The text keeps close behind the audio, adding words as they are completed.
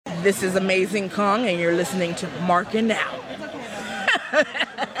This is Amazing Kong, and you're listening to Markin Out.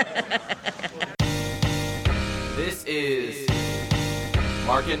 This is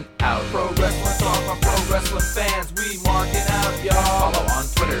Markin Out. Pro Wrestling Talk by Pro Wrestling fans. We marking out, y'all. Follow on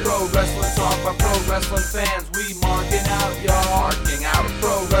Twitter. Pro Wrestling Talk by Pro Wrestling fans. We marking out, y'all. Marking Out.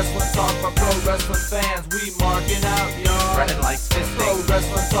 Pro Wrestling Talk by Pro Wrestling fans. We marking out, y'all. Brennan likes fisting. Pro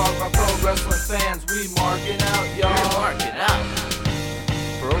Wrestling Talk by Pro Wrestling fans. We marking out, y'all. We're marking out.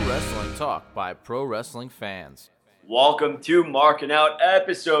 Pro Wrestling Talk by Pro Wrestling fans. Welcome to Markin Out,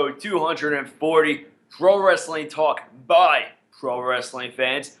 episode 240, Pro Wrestling Talk by Pro Wrestling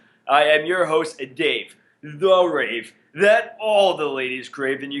fans. I am your host, Dave, the Rave, that all the ladies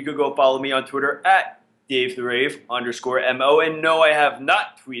crave, and you can go follow me on Twitter at DaveTheRave_MO, and no, I have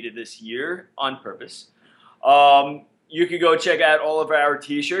not tweeted this year on purpose. You can go check out all of our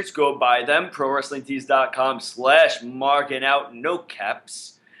t-shirts, go buy them, ProWrestlingTees.com/MarkinOut, no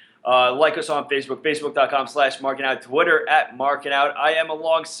caps. Like us on Facebook, Facebook.com/MarkinOut, Twitter at MarkinOut. I am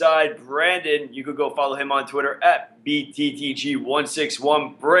alongside Brandon. You could go follow him on Twitter at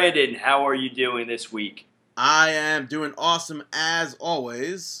BTTG161. Brandon, how are you doing this week? I am doing awesome as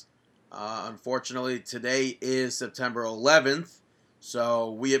always. Unfortunately, today is September 11th,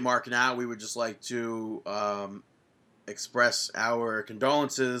 so we at Markin Out, we would just like to express our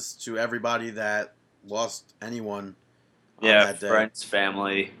condolences to everybody that lost anyone on that day. Friends,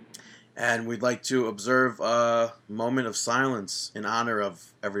 family. And we'd like to observe a moment of silence in honor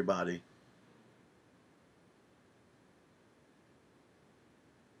of everybody.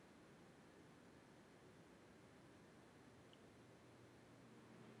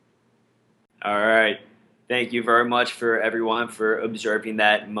 All right. Thank you very much for everyone for observing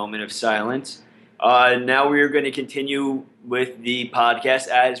that moment of silence. Now we are going to continue with the podcast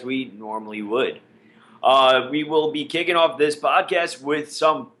as we normally would. We will be kicking off this podcast with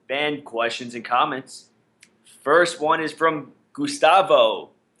some fan questions and comments. First one is from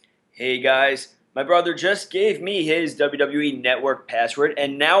Gustavo. Hey guys, my brother just gave me his WWE Network password,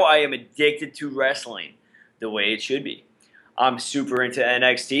 and now I am addicted to wrestling the way it should be. I'm super into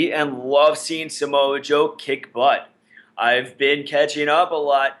NXT and love seeing Samoa Joe kick butt. I've been catching up a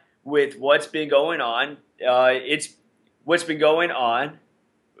lot with what's been going on. What's been going on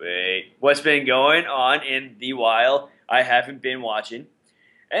in the while I haven't been watching,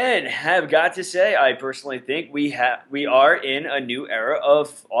 and have got to say, I personally think we are in a new era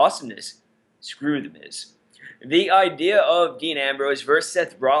of awesomeness. Screw The Miz. The idea of Dean Ambrose versus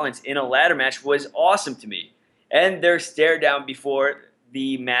Seth Rollins in a ladder match was awesome to me, and their stare down before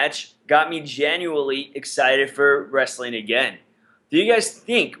the match got me genuinely excited for wrestling again. Do you guys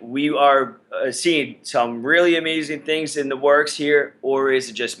think we are seeing some really amazing things in the works here, or is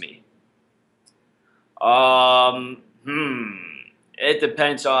it just me? It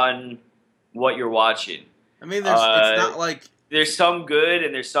depends on what you're watching. I mean, it's not like... There's some good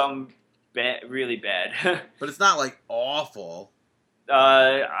and there's some really bad. But it's not like awful.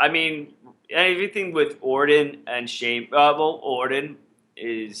 I mean, everything with Orton and Shane... Orton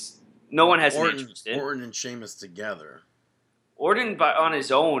is... No one has an interest in. Orton and Sheamus together. Orton on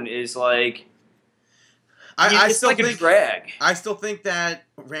his own is like... It's like a drag. I still think that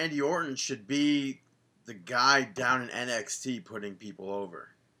Randy Orton should be the guy down in NXT putting people over.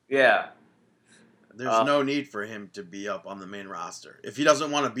 Yeah. There's no need for him to be up on the main roster. If he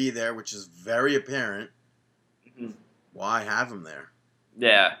doesn't want to be there, which is very apparent, why have him there?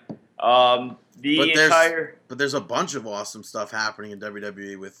 Yeah. But there's a bunch of awesome stuff happening in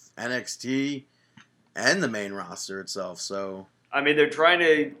WWE with NXT and the main roster itself, so... I mean, they're trying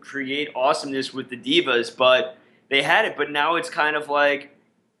to create awesomeness with the Divas, but they had it, but now it's kind of like...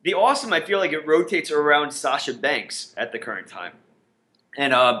 The awesome, I feel like it rotates around Sasha Banks at the current time.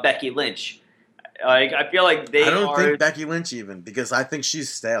 And Becky Lynch. I feel like they I don't think Becky Lynch even, because I think she's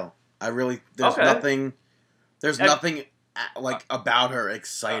stale. There's nothing like about her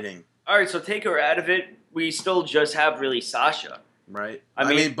exciting. All right, so take her out of it. We still just have really Sasha. Right. I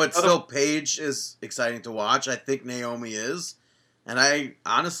mean, but still Paige is exciting to watch. I think Naomi is. And I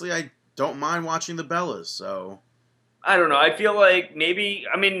don't mind watching the Bellas, so... I don't know. I feel like maybe...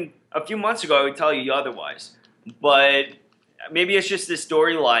 I mean, a few months ago I would tell you otherwise. But maybe it's just the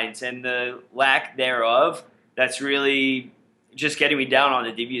storylines and the lack thereof that's really just getting me down on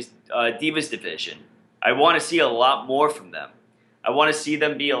the Divas division. I want to see a lot more from them. I want to see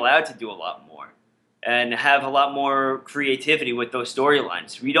them be allowed to do a lot more. And have a lot more creativity with those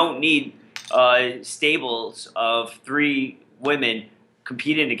storylines. We don't need stables of 3 women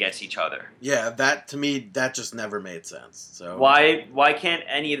competing against each other. Yeah, that to me, that just never made sense. So why can't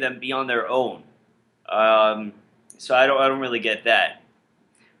any of them be on their own? So I don't really get that.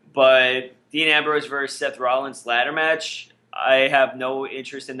 But Dean Ambrose versus Seth Rollins ladder match, I have no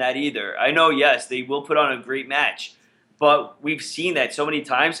interest in that either. I know, yes, they will put on a great match, but we've seen that so many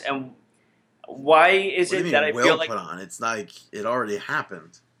times. And why is What do it you that mean I feel will like, put on? It's like it already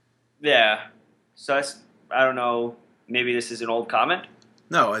happened. yeah? So I don't know. Maybe this is an old comment.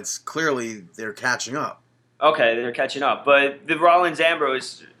 No, it's clearly they're catching up. Okay, they're catching up. But the Rollins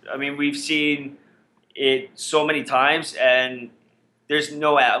Ambrose, I mean, we've seen it so many times, and there's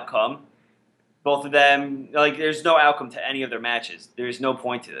no outcome. Both of them, like, there's no outcome to any of their matches. There's no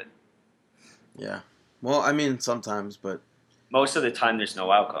point to it. Yeah. Well, I mean, sometimes, but Most of the time, there's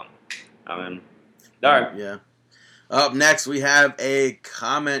no outcome. I mean, all right. yeah. Up next, we have a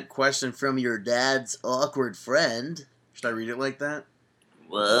comment question from your dad's awkward friend. Should I read it like that?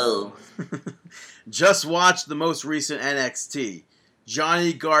 Whoa. Just watched the most recent NXT.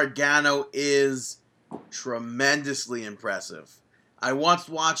 Johnny Gargano is tremendously impressive. I once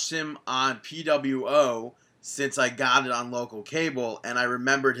watched him on PWO since I got it on local cable, and I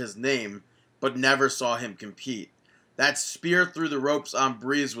remembered his name, but never saw him compete. That spear through the ropes on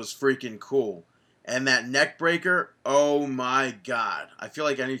Breeze was freaking cool. And that neck breaker, oh my god. I feel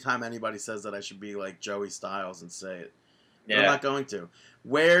like anytime anybody says that, I should be like Joey Styles and say it. But I'm Yeah. not going to.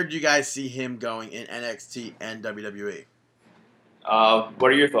 Where do you guys see him going in NXT and WWE?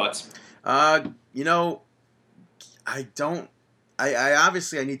 What are your thoughts? You know, I don't. I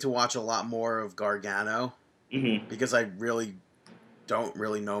obviously I need to watch a lot more of Gargano Mm-hmm. because I really don't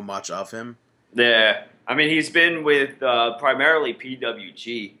really know much of him. Yeah. I mean, he's been with primarily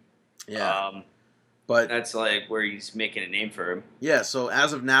PWG. Yeah, but That's like where he's making a name for him. yeah. So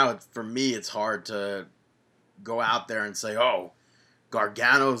as of now, for me, it's hard to go out there and say, "Oh,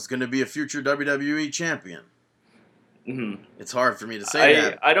 Gargano's going to be a future WWE champion." Mm-hmm. It's hard for me to say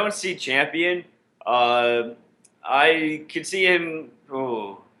that. I don't see champion. I could see him.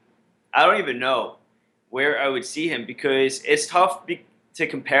 Oh, I don't even know where I would see him because it's tough to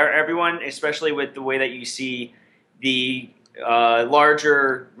compare everyone, especially with the way that you see the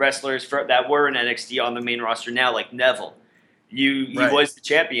larger wrestlers that were in NXT on the main roster now, like Neville. He Right. was the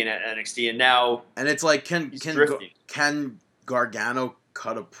champion at NXT, and now And it's like, he's drifting. can Gargano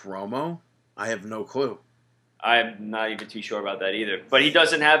cut a promo? I have no clue. I'm not even too sure about that either. But he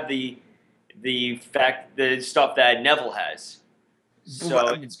doesn't have the stuff that Neville has. So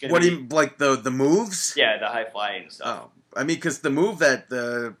it's gonna What be do you like the moves? yeah, the high flying stuff. Oh, I mean, because the move that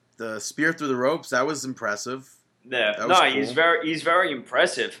the spear through the ropes, that was impressive. Yeah, That was no, cool. he's very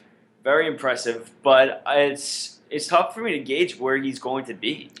impressive, very impressive. But it's tough for me to gauge where he's going to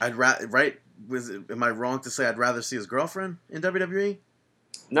be. Am I wrong to say I'd rather see his girlfriend in WWE?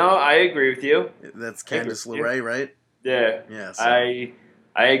 No, I agree with you. That's I agree Candice with you. LeRae, right? Yeah, Yeah. So.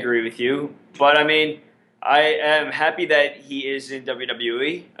 I agree with you. But I mean, I am happy that he is in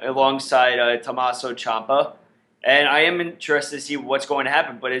WWE alongside Tommaso Ciampa, and I am interested to see what's going to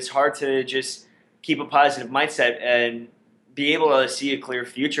happen. But it's hard to just keep a positive mindset and be able to see a clear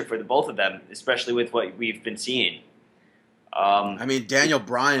future for the both of them, especially with what we've been seeing. I mean, Daniel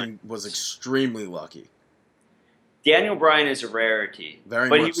Bryan was extremely lucky. Daniel Bryan is a rarity, Very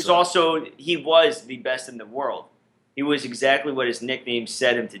but much he was the best in the world. He was exactly what his nickname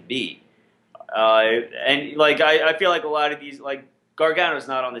said him to be. And like I feel like a lot of these, like Gargano's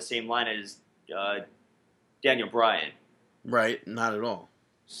not on the same line as Daniel Bryan. Right, not at all.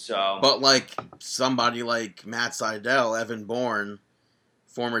 So, But like somebody like Matt Sydal, Evan Bourne,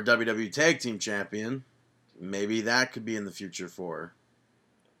 former WWE Tag Team Champion, maybe that could be in the future for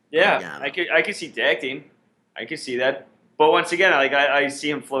yeah, Gargano. I could see tag team. I could see that. But once again, like I see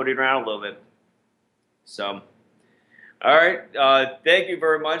him floating around a little bit. So, all right. Thank you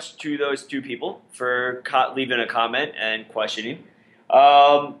very much to those two people for leaving a comment and questioning.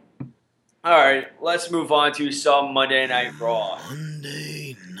 All right, let's move on to some Monday Night Raw.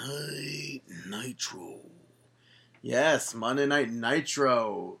 Monday Night Nitro. Yes, Monday Night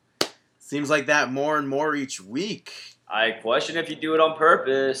Nitro. Seems like that more and more each week. I question if you do it on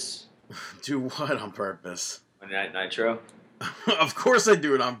purpose. Do what on purpose? Monday Night Nitro. Of course I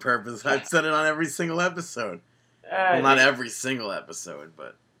do it on purpose. I've said it on every single episode. Well, not every single episode,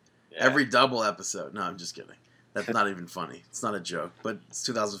 but every double episode. No, I'm just kidding. That's not even funny. It's not a joke, but it's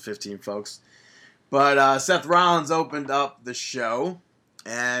 2015, folks. But Seth Rollins opened up the show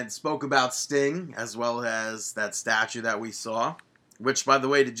and spoke about Sting, as well as that statue that we saw. Which, by the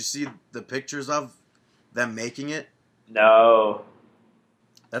way, did you see the pictures of them making it? No.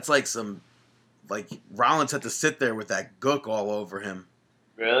 That's like Rollins had to sit there with that gook all over him.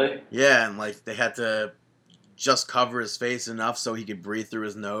 Really? Yeah, and like they had to just cover his face enough so he could breathe through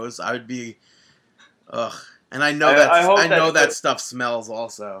his nose. I would be, And I know that stuff smells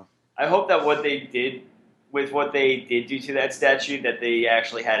also. I hope that what they did do to that statue, that they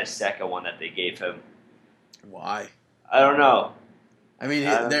actually had a second one that they gave him. Why? I don't know. I mean,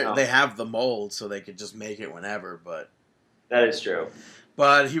 they have the mold, so they could just make it whenever, but... That is true.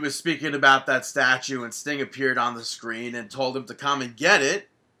 But he was speaking about that statue, and Sting appeared on the screen and told him to come and get it.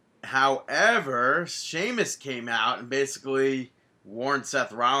 However, Sheamus came out and basically warned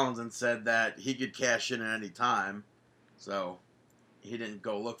Seth Rollins and said that he could cash in at any time. So he didn't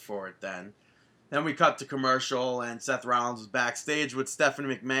go look for it then. Then we cut to commercial, and Seth Rollins was backstage with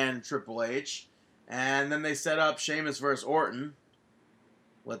Stephanie McMahon and Triple H. And then they set up Sheamus versus Orton.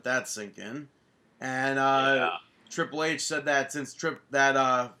 Let that sink in. And Triple H said that since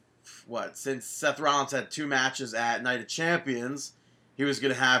Seth Rollins had 2 matches at Night of Champions, he was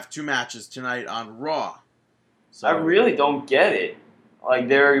going to have 2 matches tonight on Raw. So, I really don't get it. Like,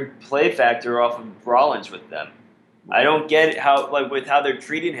 their play factor off of Rollins with them. I don't get it with how they're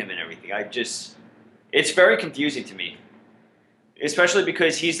treating him and everything. It's very confusing to me. Especially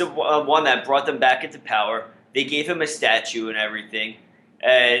because he's the one that brought them back into power. They gave him a statue and everything.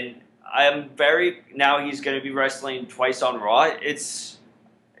 And now he's going to be wrestling twice on Raw. It's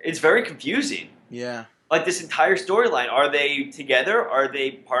very confusing. Yeah. Like, this entire storyline, are they together? Are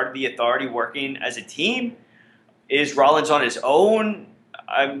they part of the Authority working as a team? Is Rollins on his own?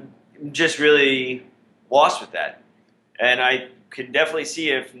 I'm just really lost with that. And I could definitely see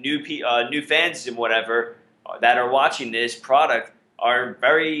if new fans and whatever that are watching this product are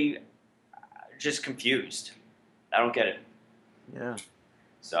very just confused. I don't get it. Yeah.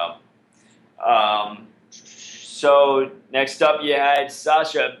 So next up, you had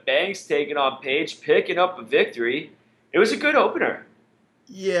Sasha Banks taking on Paige, picking up a victory. It was a good opener.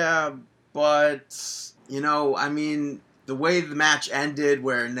 Yeah, but, the way the match ended,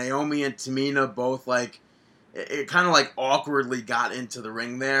 where Naomi and Tamina both, it kind of, awkwardly got into the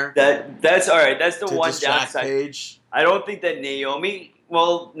ring there. That's all right. That's the one downside. Paige. I don't think that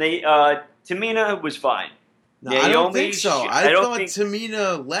Tamina was fine. No, Naomi, I don't think so. I thought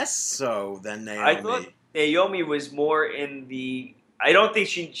Tamina less so than Naomi. I thought Naomi was more in the... I don't think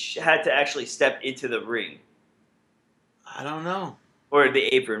she had to actually step into the ring. I don't know. Or the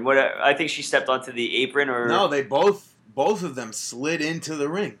apron. I think she stepped onto the apron, or... No, they both of them slid into the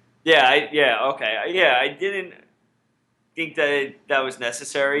ring. Okay. Yeah, I didn't think that was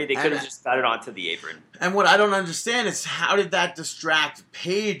necessary. They could have just got it onto the apron. And what I don't understand is, how did that distract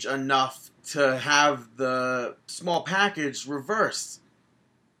Paige enough to have the small package reversed?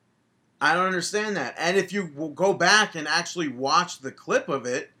 I don't understand that. And if you go back and actually watch the clip of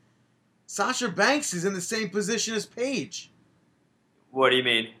it, Sasha Banks is in the same position as Paige. What do you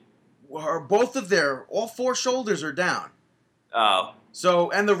mean? All 4 shoulders are down. Oh. So,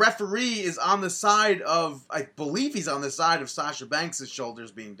 and the referee is on the side of, I believe he's on the side of Sasha Banks'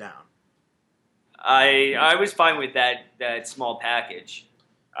 shoulders being down. I was fine with that small package.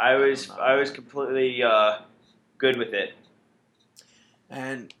 I was completely good with it.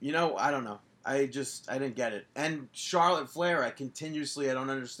 And, I don't know. I didn't get it. And Charlotte Flair, I don't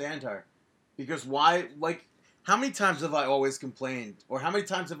understand her. Because why, how many times have I always complained, or how many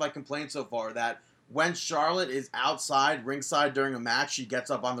times have I complained so far that when Charlotte is outside, ringside during a match, she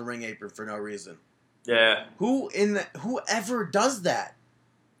gets up on the ring apron for no reason? Yeah. Whoever does that?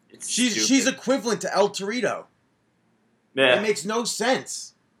 She's She's equivalent to El Torito. Yeah. It makes no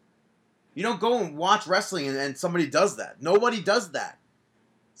sense. You don't go and watch wrestling and somebody does that. Nobody does that.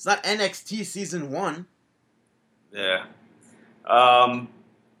 It's not NXT Season 1. Yeah. All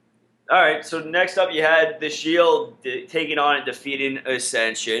right, so next up you had The Shield taking on and defeating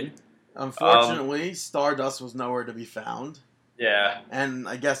Ascension. Unfortunately, Stardust was nowhere to be found. Yeah. And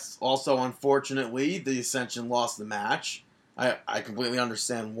I guess also, unfortunately, the Ascension lost the match. I completely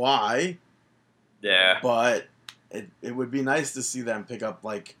understand why. Yeah. But it would be nice to see them pick up,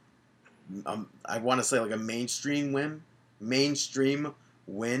 I want to say, a mainstream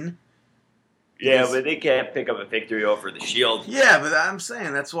win. Yeah, but they can't pick up a victory over the Shield. Yeah, but I'm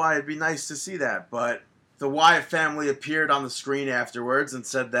saying that's why it'd be nice to see that. But the Wyatt family appeared on the screen afterwards and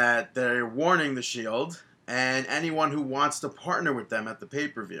said that they're warning the Shield and anyone who wants to partner with them at the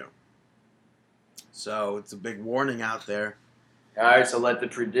pay-per-view. So it's a big warning out there. All right, so let the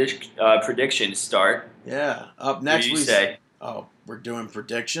predictions start. Yeah, up next What do you say? Oh, we're doing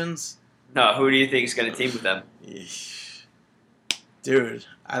predictions? No, who do you think is going to team with them? Dude,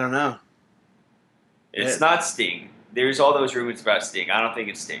 I don't know. It's not Sting. There's all those rumors about Sting. I don't think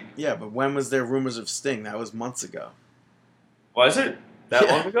it's Sting. Yeah, but when was there rumors of Sting? That was months ago. Was it? That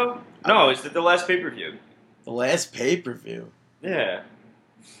long ago? No, it's the last pay-per-view. The last pay-per-view? Yeah.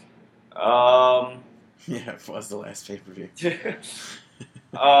 Yeah, it was the last pay-per-view.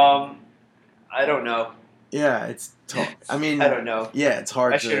 I don't know. Yeah, it's tough. I mean, I don't know. Yeah, it's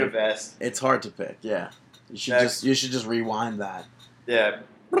hard. I should have asked. It's hard to pick. Yeah, you should Next. just rewind that. Yeah.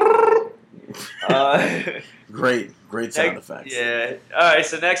 Great sound effects. Yeah. All right.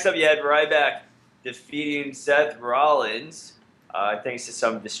 So next up, you had Ryback defeating Seth Rollins, thanks to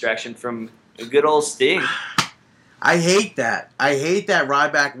some distraction from a good old Sting. I hate that. I hate that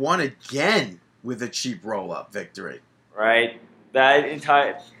Ryback won again with a cheap roll-up victory. Right.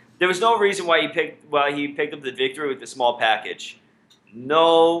 There was no reason why he picked up the victory with the small package.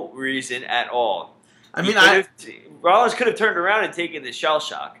 No reason at all. Rollins could have turned around and taken the shell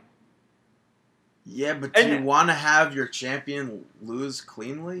shock. Yeah, but do you want to have your champion lose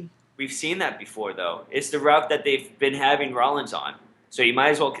cleanly? We've seen that before, though. It's the route that they've been having Rollins on, so you might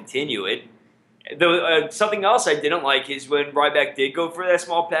as well continue it. Though something else I didn't like is when Ryback did go for that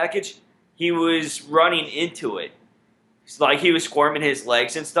small package, he was running into it. It's like he was squirming his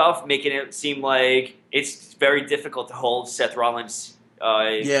legs and stuff, making it seem like it's very difficult to hold Seth Rollins.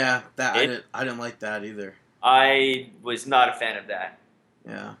 I didn't like that either. I was not a fan of that.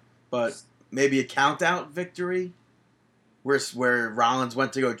 Yeah, but maybe a count-out victory where Rollins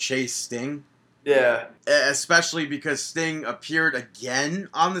went to go chase Sting. Yeah. Especially because Sting appeared again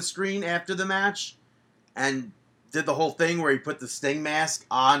on the screen after the match and did the whole thing where he put the Sting mask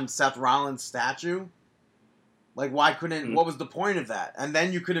on Seth Rollins' statue. Like, why couldn't... What was the point of that? And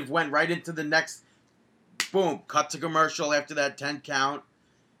then you could have went right into the next... Boom, cut to commercial after that 10 count.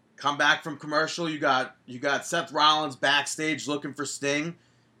 Come back from commercial, you got Seth Rollins backstage looking for Sting,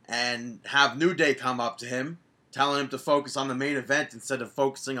 and have New Day come up to him, telling him to focus on the main event instead of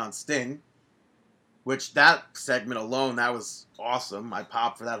focusing on Sting. Which, that segment alone, that was awesome. I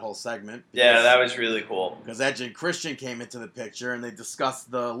popped for that whole segment. Yeah, that was really cool. Because Edge and Christian came into the picture, and they discussed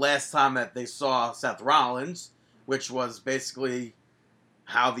the last time that they saw Seth Rollins, which was basically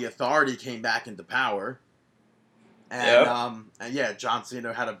how the Authority came back into power. And, John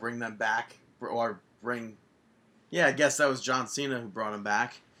Cena had to bring them back, I guess that was John Cena who brought him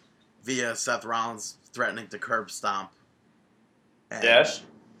back, via Seth Rollins threatening to curb stomp Edge. Yes.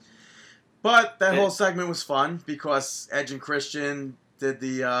 But that whole segment was fun because Edge and Christian did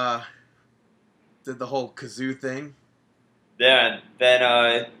the whole kazoo thing. Yeah,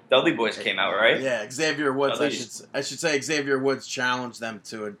 then Dudley Boys came out, right? Yeah, Xavier Woods. I should say Xavier Woods challenged them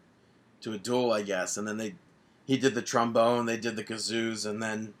to a duel, I guess, and then he did the trombone, they did the kazoos, and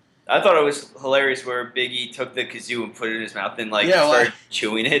then I thought it was hilarious where Big E took the kazoo and put it in his mouth and started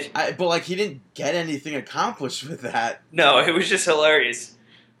chewing it. But he didn't get anything accomplished with that. No, it was just hilarious.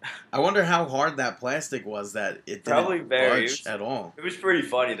 I wonder how hard that plastic was that it didn't budge at all. It was pretty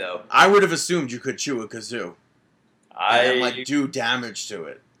funny though. I would have assumed you could chew a kazoo. And do damage to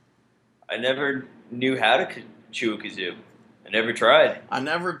it. I never knew how to chew a kazoo. I never tried. I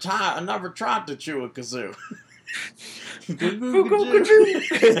never tried to chew a kazoo.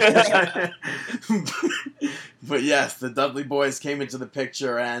 But yes, the Dudley Boys came into the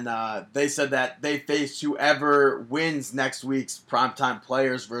picture, and they said that they face whoever wins next week's Primetime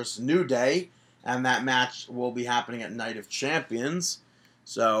Players versus New Day, and that match will be happening at Night of Champions.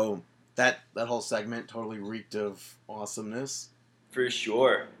 So that whole segment totally reeked of awesomeness. For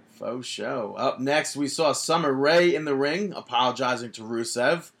sure. Faux show. Up next, we saw Summer Rae in the ring apologizing to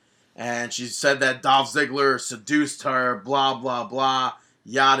Rusev. And she said that Dolph Ziggler seduced her, blah, blah, blah,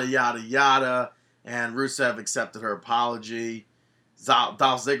 yada, yada, yada. And Rusev accepted her apology. Dolph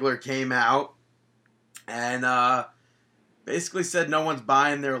Ziggler came out and basically said no one's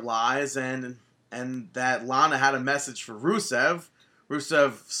buying their lies and that Lana had a message for Rusev.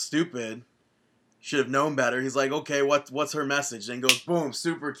 Rusev, stupid, should have known better. He's like, okay, what's her message? Then goes, boom,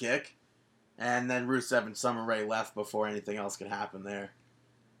 super kick. And then Rusev and Summer Rae left before anything else could happen there.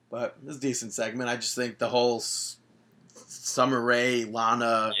 But it was a decent segment. I just think the whole Summer Rae,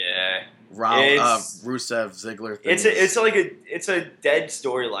 Lana, Rusev, Ziggler thing. It's a dead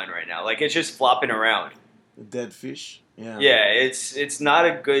storyline right now. Like, it's just flopping around. A dead fish? Yeah. Yeah, it's not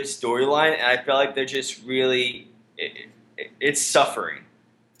a good storyline, and I feel like they're just really... It's suffering.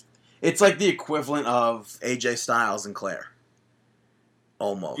 It's like the equivalent of AJ Styles and Claire.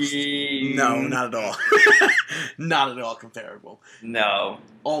 Almost. No, not at all. Not at all comparable. No.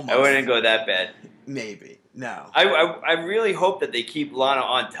 Almost. I wouldn't go that bad. Maybe. No. I really hope that they keep Lana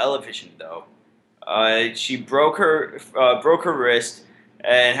on television, though. She broke her wrist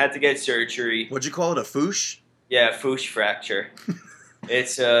and had to get surgery. What'd you call it, a foosh? Yeah, foosh fracture.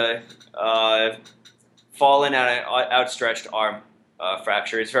 It's a fallen outstretched arm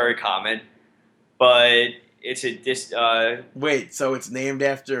fracture. It's very common. But it's a... Wait, so it's named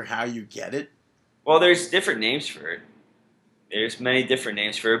after how you get it? Well, there's different names for it. There's many different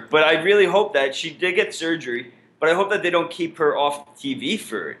names for it. But I really hope that she did get surgery, but I hope that they don't keep her off TV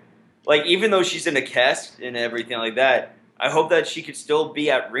for it. Like, even though she's in a cast and everything like that, I hope that she could still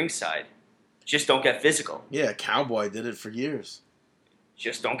be at ringside. Just don't get physical. Yeah, Cowboy did it for years.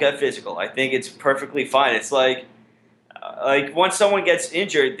 Just don't get physical. I think it's perfectly fine. It's like once someone gets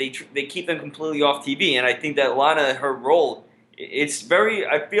injured, they keep them completely off TV, and I think that Lana, her role,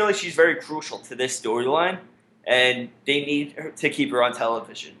 I feel like she's very crucial to this storyline, and they need her to keep her on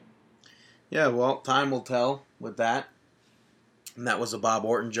television. Yeah, well, time will tell with that. And that was a Bob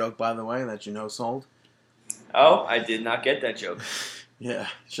Orton joke, by the way, that sold. Oh, I did not get that joke. Yeah,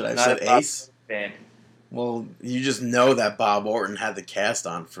 should I have said Ace? Fan. Well, you just know that Bob Orton had the cast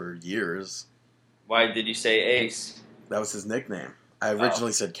on for years. Why did you say Ace? That was his nickname. I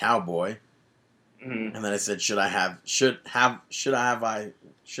originally said Cowboy, and then I said should I have said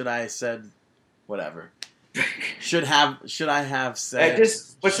whatever. should I have said?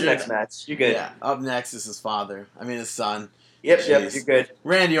 What's the next match? You're good. Yeah. Up next is his father. I mean his son. Yep. You're good.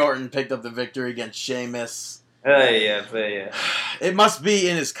 Randy Orton picked up the victory against Sheamus. Yeah. It must be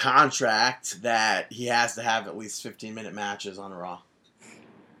in his contract that he has to have at least 15-minute matches on Raw.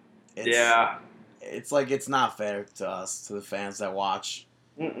 It's like it's not fair to us, to the fans that watch.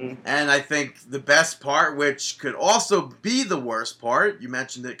 Mm-mm. And I think the best part, which could also be the worst part, you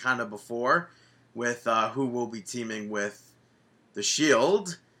mentioned it kind of before, with who will be teaming with the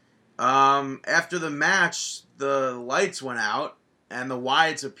Shield. After the match, the lights went out, and the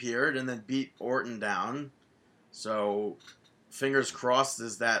Wyatts appeared and then beat Orton down. So, fingers crossed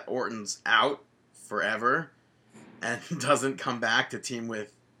is that Orton's out forever and doesn't come back to team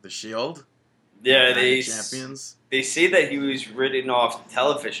with the Shield. Yeah, champions. They say that he was written off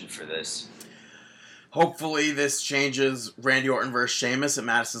television for this. Hopefully this changes Randy Orton versus Sheamus at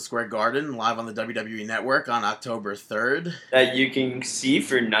Madison Square Garden, live on the WWE Network on October 3rd. That you can see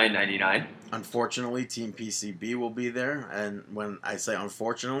for $9.99. Unfortunately, Team PCB will be there, and when I say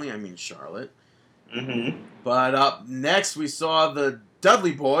unfortunately, I mean Charlotte. Mm-hmm. But up next, we saw the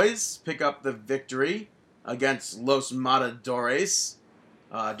Dudley Boys pick up the victory against Los Matadores.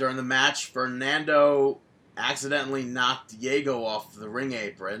 During the match, Fernando accidentally knocked Diego off the ring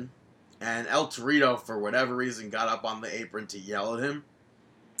apron, and El Torito, for whatever reason, got up on the apron to yell at him.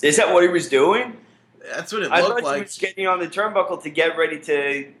 Is that what he was doing? That's what it looked like. I thought he was getting on the turnbuckle to get ready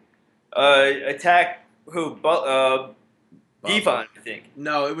to attack who? Devon, I think.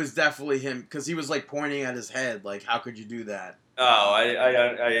 No, it was definitely him, because he was like pointing at his head, like, how could you do that? Oh,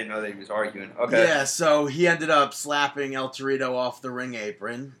 I didn't know that he was arguing. Okay. Yeah, so he ended up slapping El Torito off the ring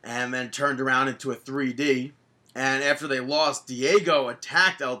apron and then turned around into a 3D. And after they lost, Diego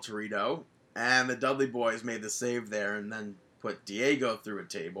attacked El Torito, and the Dudley Boys made the save there and then put Diego through a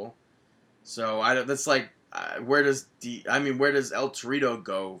table. So where does El Torito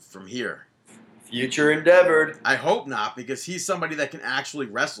go from here? Future endeavored. I hope not, because he's somebody that can actually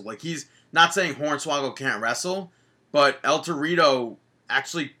wrestle. Like, he's not saying Hornswoggle can't wrestle, but El Torito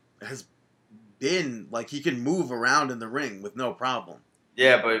actually has been, like, he can move around in the ring with no problem.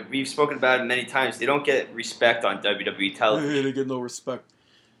 Yeah, but we've spoken about it many times. They don't get respect on WWE television. They get no respect.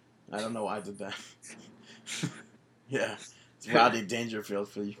 I don't know why I did that. Yeah. It's Rodney Dangerfield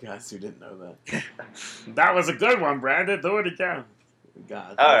for you guys who didn't know that. That was a good one, Brandon. Do it again.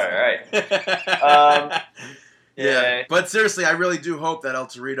 God. All right. Yeah. But seriously, I really do hope that El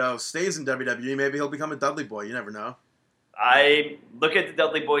Torito stays in WWE. Maybe he'll become a Dudley Boy. You never know. I look at the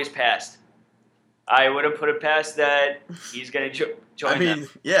Dudley Boys' past. I would have put it past that he's going to join them.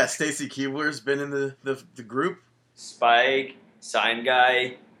 Yeah, Stacy Keibler's been in the group. Spike, Sign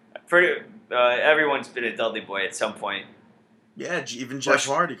Guy. Everyone's been a Dudley Boy at some point. Yeah, even Jeff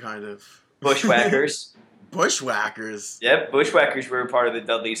Hardy, kind of. Bushwhackers. Bushwhackers. Yep, Bushwhackers were a part of the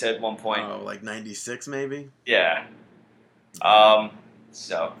Dudleys at one point. Oh, like 96 maybe? Yeah.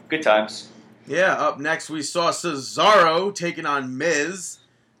 So, good times. Yeah, up next we saw Cesaro taking on Miz,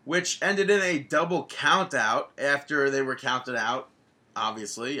 which ended in a double count out after they were counted out,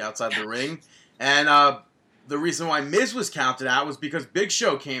 obviously, outside the ring. And the reason why Miz was counted out was because Big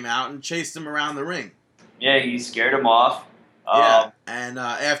Show came out and chased him around the ring. Yeah, he scared him off. And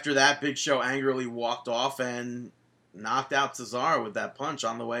after that, Big Show angrily walked off and knocked out Cesaro with that punch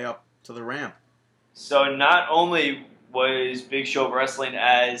on the way up to the ramp. So not only was Big Show wrestling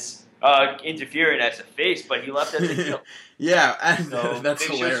as interfering as a face, but he left as a heel. Yeah, and so that's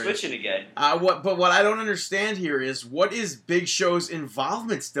Big hilarious. Show switching again. But what I don't understand here is, what is Big Show's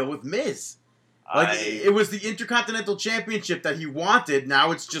involvement still with Miz? Like, it was the Intercontinental Championship that he wanted.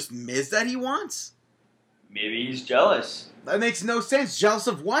 Now it's just Miz that he wants? Maybe he's jealous. That makes no sense. Jealous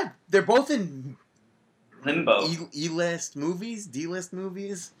of what? They're both in Limbo. E-list movies? D-list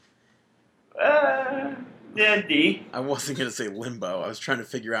movies? Yeah, D. I wasn't going to say limbo. I was trying to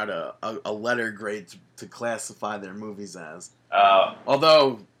figure out a letter grade to classify their movies as.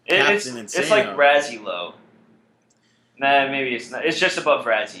 Although, Captain Insano... It's like Razzie low. Nah, maybe it's not. It's just above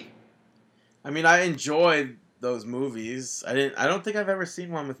Razzie. I mean, I enjoyed those movies. I don't think I've ever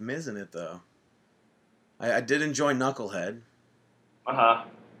seen one with Miz in it, though. I did enjoy Knucklehead. Uh-huh.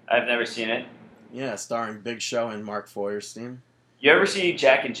 I've never seen it. Yeah, starring Big Show and Mark Feuerstein. You ever see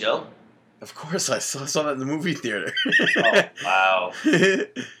Jack and Jill? Of course, I saw that in the movie theater. Oh, wow.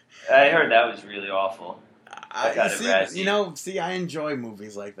 I heard that was really awful. I enjoy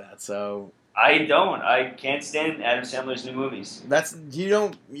movies like that, so... I don't. I can't stand Adam Sandler's new movies.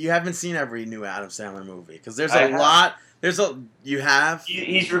 You haven't seen every new Adam Sandler movie, because there's a lot... You have?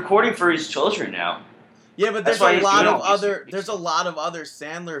 He's recording for his children now. Yeah, but there's a lot of other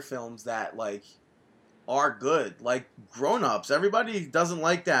Sandler films that, like... are good, like Grown Ups. Everybody doesn't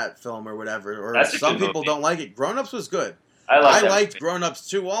like that film or whatever, or some people don't like it. Grown Ups was good. I liked Grown Ups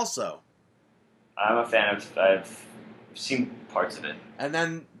too, also. I'm a fan of. I've seen parts of it. And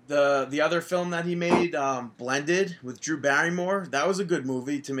then the other film that he made, Blended with Drew Barrymore, that was a good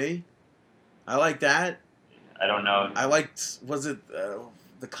movie to me. I like that. I don't know. I liked. Was it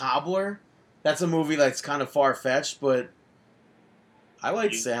The Cobbler? That's a movie that's kind of far fetched, but I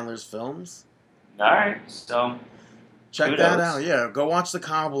like Sandler's films. All right, so check that out. Yeah, go watch The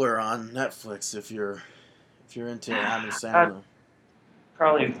Cobbler on Netflix if you're into Adam Sandler.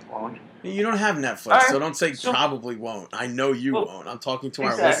 Probably won't. You don't have Netflix, so don't say probably won't. I know you won't. I'm talking to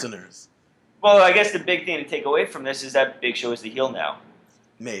our listeners. Well, I guess the big thing to take away from this is that Big Show is the heel now.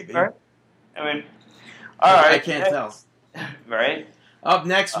 Maybe. All right. I mean, all right. I can't tell. Right. Up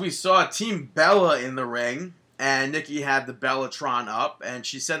next, we saw Team Bella in the ring. And Nikki had the Bellatron up, and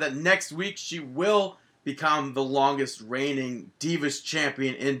she said that next week she will become the longest reigning Divas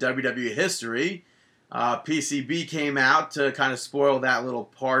champion in WWE history. PCB came out to kind of spoil that little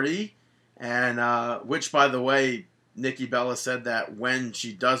party, and which, by the way, Nikki Bella said that when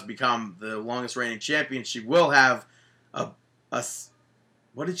she does become the longest reigning champion, she will have a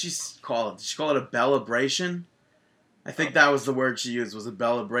what did she call it? Did she call it a Bellabration? I think that was the word she used, was a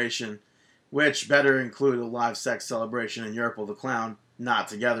Bellabration. Which better include a live sex celebration and Yurple the Clown. Not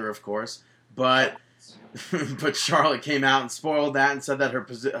together, of course. But Charlotte came out and spoiled that and said that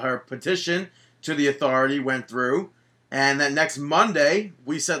her petition to the authority went through. And that next Monday,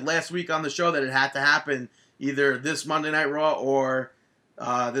 we said last week on the show that it had to happen either this Monday Night Raw or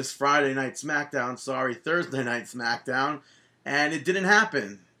this Friday Night SmackDown. Thursday Night SmackDown. And it didn't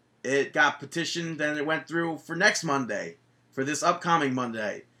happen. It got petitioned and it went through for next Monday. For this upcoming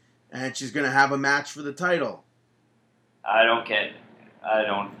Monday. And she's going to have a match for the title. I don't get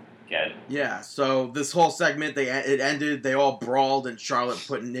it. Yeah, so this whole segment, it ended, they all brawled, and Charlotte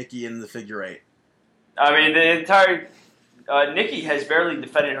put Nikki in the figure eight. I mean, the entire... Nikki has barely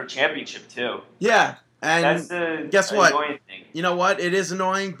defended her championship, too. Yeah, and that's the guess what? Annoying thing. You know what? It is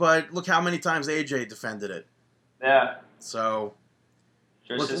annoying, but look how many times AJ defended it. Yeah. So...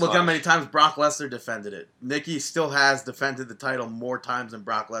 Look how many times Brock Lesnar defended it. Nikki still has defended the title more times than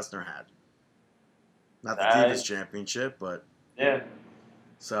Brock Lesnar had. Not the Divas Championship, but... Yeah.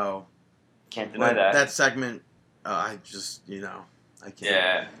 So... Can't deny that. That segment, I just, I can't.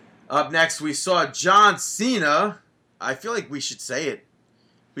 Yeah. Up next, we saw John Cena. I feel like we should say it.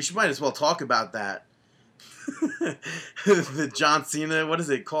 Might as well talk about that. The John Cena, what is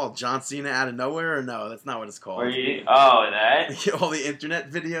it called? John Cena out of nowhere, or no? That's not what it's called. That? All the internet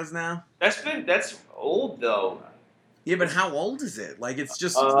videos now? That's old, though. Yeah, but how old is it? Like, it's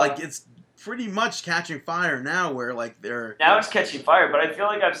just, it's pretty much catching fire now, where, like, they're... Now it's catching fire, but I feel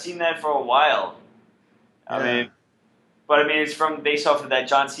like I've seen that for a while. Yeah. I mean, it's based off of that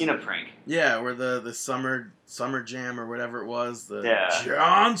John Cena prank. Yeah, where the Summer Jam, or whatever it was, Yeah.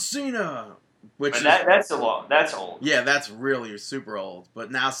 John Cena... That's old. Yeah, that's really super old.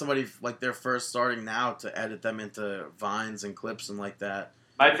 But now somebody, like, they're first starting now to edit them into vines and clips and like that.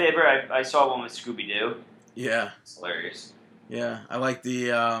 My favorite, I saw one with Scooby-Doo. Yeah. It's hilarious. Yeah, I like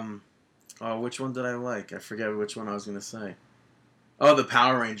the, which one did I like? I forget which one I was going to say. Oh, the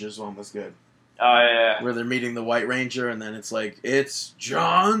Power Rangers one was good. Oh, yeah. Where they're meeting the White Ranger and then it's like, it's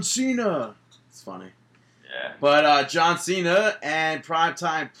John Cena. It's funny. Yeah. But John Cena and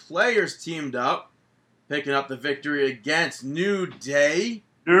Primetime Players teamed up, picking up the victory against New Day.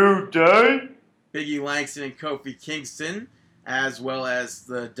 Biggie Langston and Kofi Kingston, as well as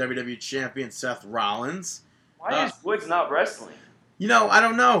the WWE Champion Seth Rollins. Why is Woods not wrestling? I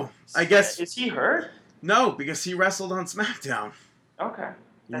don't know. I guess... Is he hurt? No, because he wrestled on SmackDown. Okay.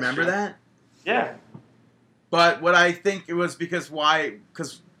 You remember that? Yeah. But what I think it was because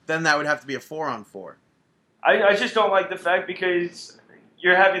then that would have to be a 4-on-4. I just don't like the fact because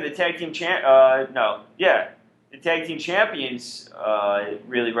you're having the tag team the tag team champions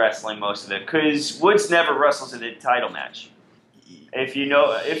really wrestling most of it because Woods never wrestles in a title match. If you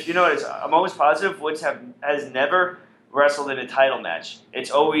notice, I'm almost positive Woods has never wrestled in a title match.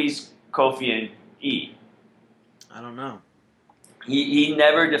 It's always Kofi and E. I don't know. He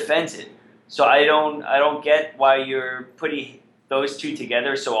never defends it. So I don't get why you're putting those two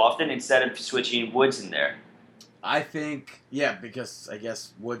together so often instead of switching Woods in there. I think, because I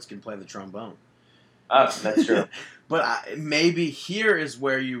guess Woods can play the trombone. Oh, that's true. But maybe here is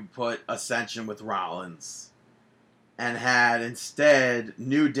where you put Ascension with Rollins and had instead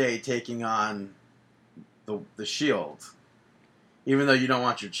New Day taking on the Shield. Even though you don't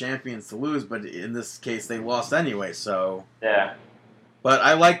want your champions to lose, but in this case they lost anyway, so... Yeah. But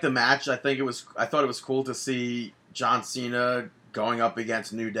I liked the match. I thought it was cool to see John Cena going up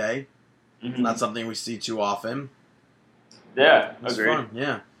against New Day. Mm-hmm. Not something we see too often. Yeah, it was agreed. Fun,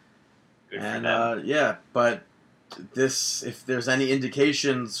 yeah. Good for them. But if there's any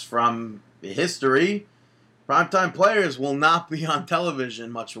indications from history, primetime players will not be on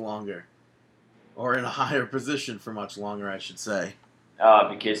television much longer. Or in a higher position for much longer, I should say.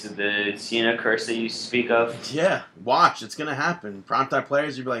 Because of the Cena curse that you speak of? Yeah, watch. It's going to happen. Primetime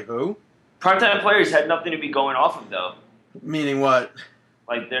players, you'd be like, who? Primetime players had nothing to be going off of, though. Meaning what?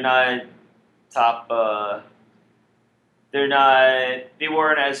 Like, they're not top... They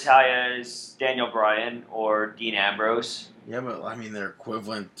weren't as high as Daniel Bryan or Dean Ambrose. Yeah, but, I mean, they're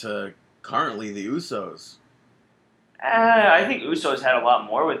equivalent to currently the Usos. I think Usos had a lot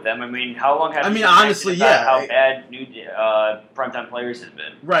more with them. I mean, how long have honestly, yeah. How bad new primetime players have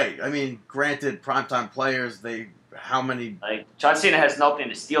been? Right. I mean, granted, primetime players, how many... Like, John Cena has nothing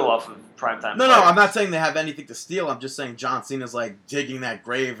to steal off of primetime players. No, I'm not saying they have anything to steal. I'm just saying John Cena's, like, digging that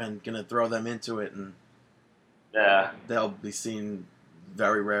grave and going to throw them into it, and they'll be seen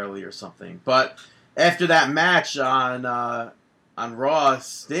very rarely or something. But after that match on Raw,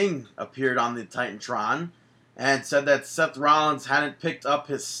 Sting appeared on the Titantron and said that Seth Rollins hadn't picked up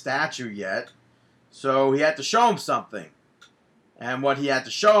his statue yet, so he had to show him something. And what he had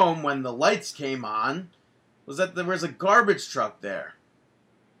to show him when the lights came on was that there was a garbage truck there.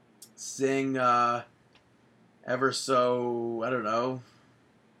 Sting, ever so, I don't know,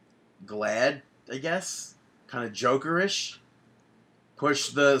 glad, I guess, kind of Jokerish,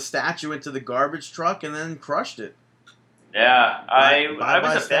 pushed the statue into the garbage truck and then crushed it. Yeah, I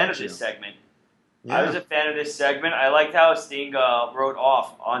was a fan of this segment. Yeah. I was a fan of this segment. I liked how Sting rode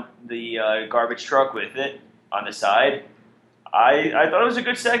off on the garbage truck with it on the side. I thought it was a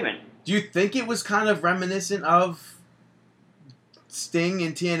good segment. Do you think it was kind of reminiscent of Sting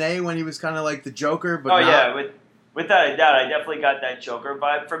in TNA when he was kind of like the Joker? But yeah, without a doubt, I definitely got that Joker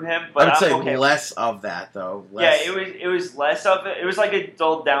vibe from him. But I would say less of that though. Yeah, it was less of it. It was like a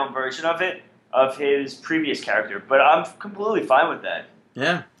dulled down version of it, of his previous character. But I'm completely fine with that.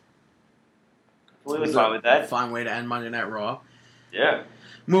 Yeah. Completely fine with that. Fine way to end Monday Night Raw. Yeah.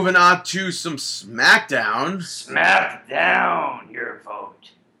 Moving on to some SmackDown. SmackDown, your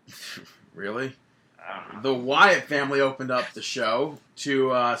vote. Really? The Wyatt family opened up the show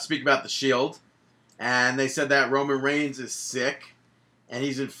to speak about the Shield. And they said that Roman Reigns is sick. And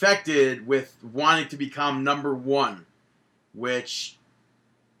he's infected with wanting to become number one. Which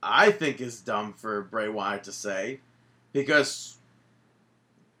I think is dumb for Bray Wyatt to say. Because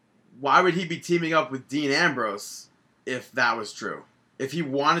why would he be teaming up with Dean Ambrose if that was true? If he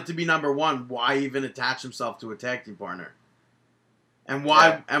wanted to be number one, why even attach himself to a tag team partner? And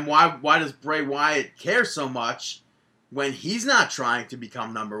why does Bray Wyatt care so much when he's not trying to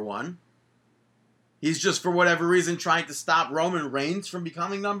become number one? He's just, for whatever reason, trying to stop Roman Reigns from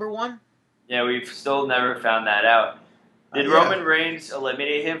becoming number one? Yeah, we've still never found that out. Did Roman Reigns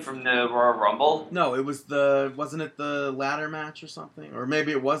eliminate him from the Royal Rumble? No, it was wasn't it the ladder match or something? Or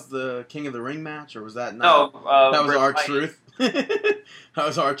maybe it was the King of the Ring match, or was that not? No, that was R-Truth. That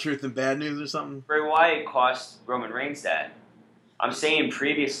was R-Truth and Bad News or something? Bray Wyatt cost Roman Reigns that. I'm saying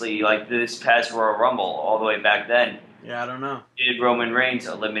previously, like this past Royal Rumble, all the way back then. Yeah, I don't know. Did Roman Reigns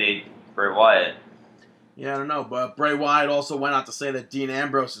eliminate Bray Wyatt? Yeah, I don't know. But Bray Wyatt also went out to say that Dean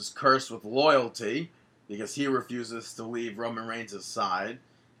Ambrose is cursed with loyalty because he refuses to leave Roman Reigns' side.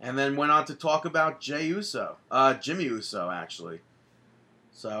 And then went on to talk about Jimmy Uso, actually.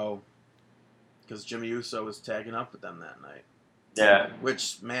 So, because Jimmy Uso was tagging up with them that night. Yeah.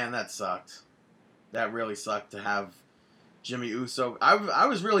 Which, man, that sucked. That really sucked to have Jimmy Uso. I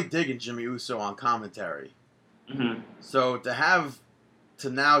was really digging Jimmy Uso on commentary. Mm-hmm. So to to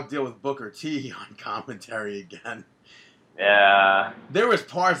now deal with Booker T on commentary again. Yeah. There was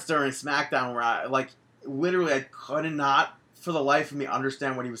parts during SmackDown where I, like, literally I could not, for the life of me,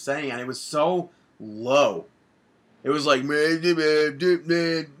 understand what he was saying, and it was so low. It was like, man.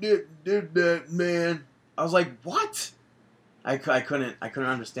 I was like, what? I couldn't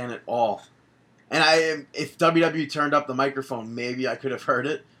understand it all. And if WWE turned up the microphone, maybe I could have heard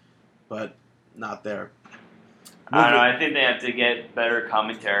it, but not there. I don't know. I think they have to get better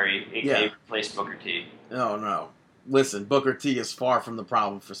commentary if Yeah. they replace Booker T. No. Listen, Booker T is far from the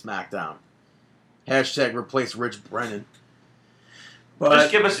problem for SmackDown. Hashtag replace Rich Brennan. But,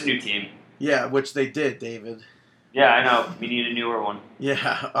 Just give us a new team. Yeah, which they did, David. Yeah, I know. We need a newer one.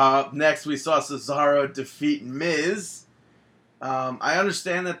 Yeah. Next, we saw Cesaro defeat Miz. I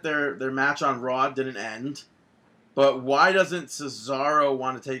understand that their match on Raw didn't end, but why doesn't Cesaro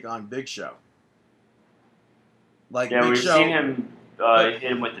want to take on Big Show? Like, Yeah, Big we've Show, seen him hit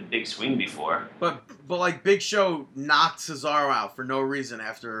him with the big swing before. but like Big Show knocked Cesaro out for no reason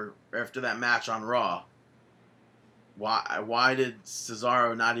after that match on Raw. Why did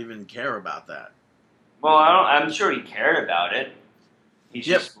Cesaro not even care about that? Well, I'm sure he cared about it. He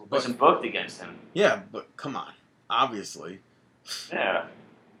just wasn't booked against him. Yeah, but come on, obviously. Yeah.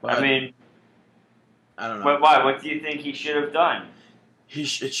 But, I mean, I don't know. But why? What do you think he should have done? It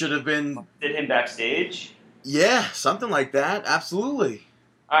should have been. Did him backstage? Yeah, something like that. Absolutely.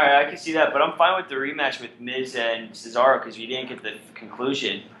 All right, I can see that, but I'm fine with the rematch with Miz and Cesaro because we didn't get the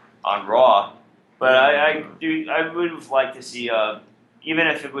conclusion on Raw. But I would have liked to see, even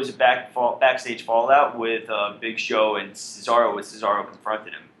if it was a backstage fallout with Big Show and Cesaro, with Cesaro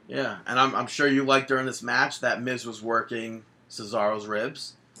confronted him. Yeah, and I'm sure you liked during this match that Miz was working Cesaro's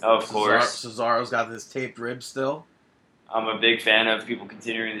ribs. Of course. Cesaro's got this taped rib still. I'm a big fan of people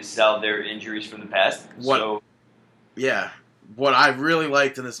continuing to sell their injuries from the past. Yeah. What I really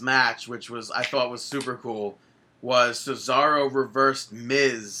liked in this match, which I thought was super cool, was Cesaro reversed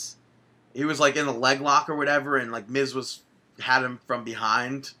Miz. He was like in the leg lock or whatever, and like Miz had him from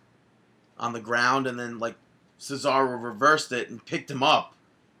behind on the ground, and then like Cesaro reversed it and picked him up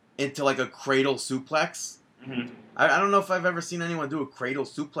into like a cradle suplex. Mm-hmm. I don't know if I've ever seen anyone do a cradle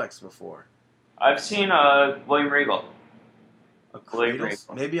suplex before. I've seen William Regal. A cradle?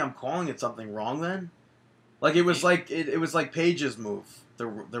 Maybe I'm calling it something wrong then. Like it was like it was like Paige's move, the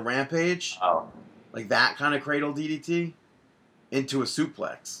Rampage. Oh, like that kind of cradle DDT into a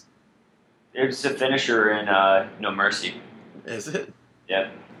suplex. It's a finisher in No Mercy. Is it?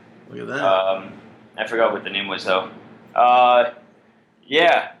 Yep. Look at that. I forgot what the name was though.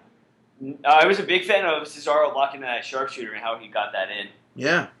 Yeah. I was a big fan of Cesaro locking that sharpshooter and how he got that in.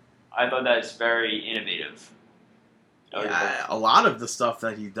 Yeah. I thought that's very innovative. Yeah, a lot of the stuff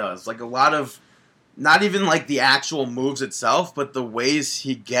that he does, like a lot of, not even like the actual moves itself, but the ways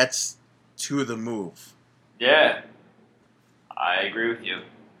he gets to the move. Yeah, I agree with you.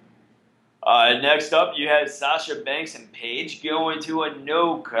 Next up, you had Sasha Banks and Paige go into a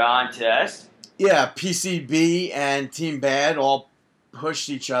no contest. Yeah, PCB and Team Bad all pushed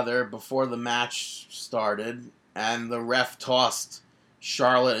each other before the match started, and the ref tossed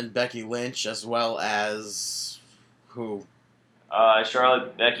Charlotte and Becky Lynch, as well as who?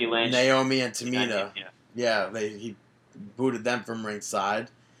 Charlotte, Becky Lynch, Naomi, and Tamina. Yeah, he booted them from ringside.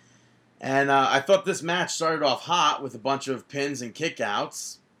 And I thought this match started off hot with a bunch of pins and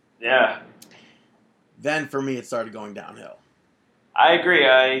kickouts. Yeah. Then for me, it started going downhill. I agree.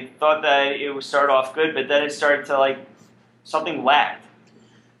 I thought that it would start off good, but then it started to something lacked.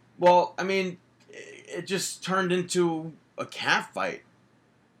 Well, I mean, it just turned into a cat fight.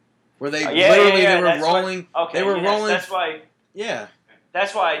 Where they they were rolling. They were rolling. That's why. Yeah.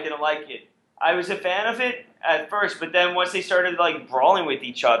 That's why I didn't like it. I was a fan of it at first, but then once they started brawling with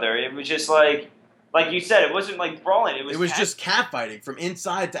each other, it was just like you said, it wasn't brawling. It was just catfighting from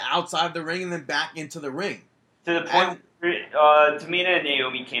inside to outside the ring and then back into the ring. To the point Tamina and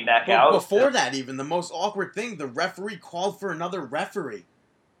Naomi came back out. Before that, even the most awkward thing, the referee called for another referee.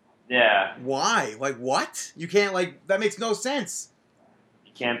 Yeah. Why? What? You can't that makes no sense.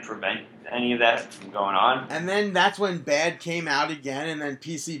 Can't prevent any of that from going on. And then that's when Bad came out again, and then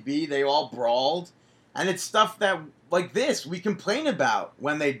PCB, they all brawled. And it's stuff that, like this, we complain about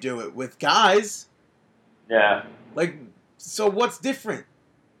when they do it with guys. Yeah. So what's different?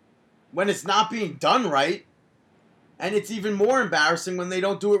 When it's not being done right, and it's even more embarrassing when they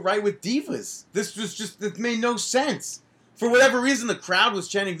don't do it right with divas. It made no sense. For whatever reason, the crowd was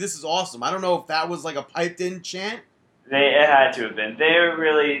chanting, "This is awesome." I don't know if that was a piped-in chant. It had to have been. They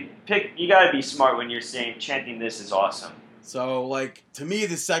really you got to be smart when you're chanting "This is awesome." So, to me,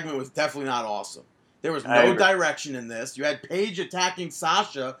 this segment was definitely not awesome. There was I no agree. direction in this. You had Paige attacking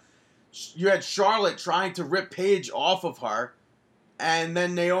Sasha. You had Charlotte trying to rip Paige off of her. And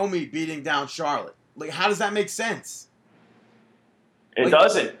then Naomi beating down Charlotte. Like, how does that make sense? It Like,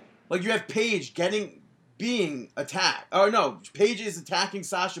 doesn't. Like, you have Paige being attacked. Oh, no. Paige is attacking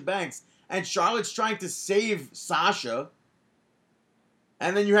Sasha Banks. And Charlotte's trying to save Sasha.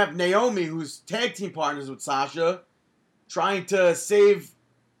 And then you have Naomi, who's tag team partners with Sasha, trying to save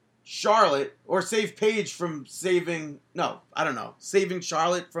Charlotte, or save Paige from saving... No, I don't know. Saving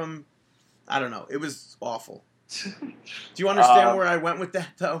Charlotte from... I don't know. It was awful. Do you understand where I went with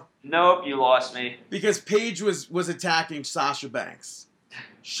that, though? Nope, you lost me. Because Paige was attacking Sasha Banks.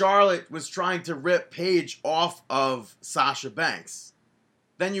 Charlotte was trying to rip Paige off of Sasha Banks.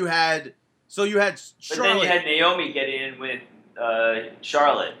 Then you had... So you had Charlotte... But then you had Naomi get in with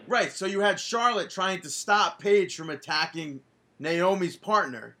Charlotte. Right, so you had Charlotte trying to stop Paige from attacking Naomi's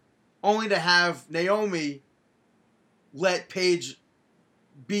partner, only to have Naomi let Paige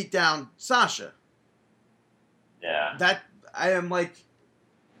beat down Sasha. Yeah.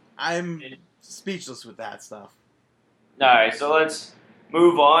 I'm speechless with that stuff. All right, so let's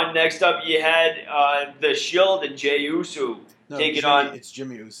move on. Next up, you had The Shield and Jey Uso taking on... It's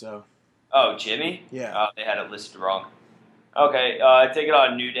Jimmy Uso. Oh, Jimmy? Yeah. Oh, they had it listed wrong. Okay, taking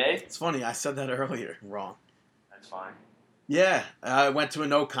on New Day. It's funny, I said that earlier. Wrong. That's fine. Yeah, I went to a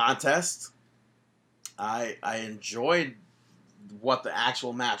no contest. I enjoyed what the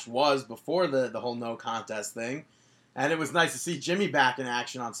actual match was before the whole no contest thing. And it was nice to see Jimmy back in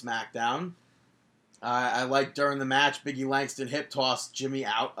action on SmackDown. I liked during the match, Biggie Langston hip tossed Jimmy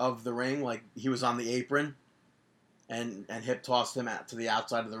out of the ring, like he was on the apron, and hip tossed him out to the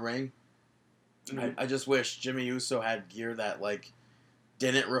outside of the ring. Mm-hmm. I just wish Jimmy Uso had gear that like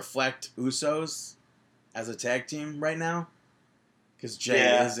didn't reflect Usos as a tag team right now, because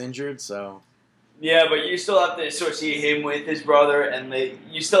Jay is injured. So yeah, but you still have to associate him with his brother, and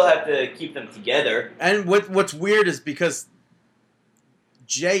you still have to keep them together. And what's weird is because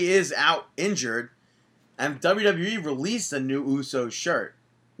Jay is out injured, and WWE released a new Uso shirt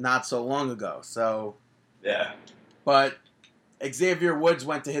not so long ago. So yeah, but Xavier Woods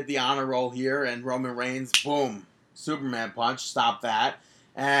went to hit the honor roll here, and Roman Reigns, boom, Superman punch, stopped that.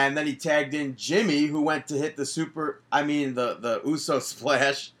 And then he tagged in Jimmy, who went to hit the Uso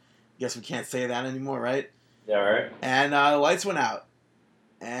splash. Guess we can't say that anymore, right? Yeah, right. And the lights went out.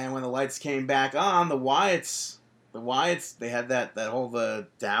 And when the lights came back on, the Wyatts, they had that whole the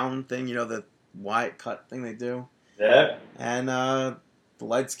down thing, the Wyatt cut thing they do. Yeah. And the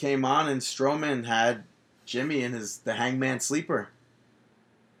lights came on, and Strowman had Jimmy in the Hangman Sleeper.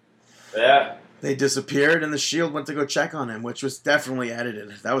 Yeah. They disappeared, and the Shield went to go check on him, which was definitely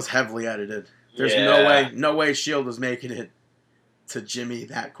edited. That was heavily edited. There's no way Shield was making it to Jimmy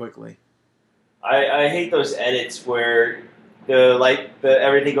that quickly. I hate those edits where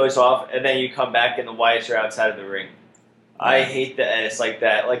everything goes off, and then you come back and the Wyatts are outside of the ring. Yeah. I hate the edits like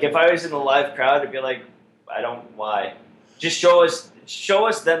that. Like if I was in the live crowd, it'd be like, why? Just show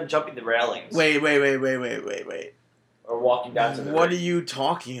us them jumping the railings. Wait. Or walking down to the What ring. are you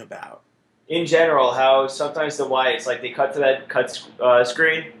talking about? In general, how sometimes the Wyatts, like they cut to that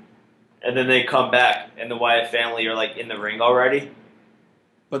screen, and then they come back, and the Wyatt family are like in the ring already.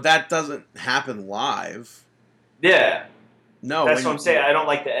 But that doesn't happen live. Yeah. No. That's what I'm saying. I don't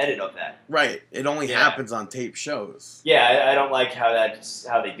like the edit of that. Right. It only happens on tape shows. Yeah, I don't like how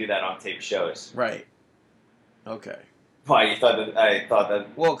they do that on tape shows. Right. Okay. Why you thought that? I thought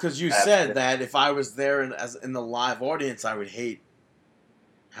that. Well, because you said that if I was there in the live audience, I would hate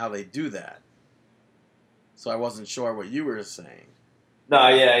how they do that. So I wasn't sure what you were saying. No,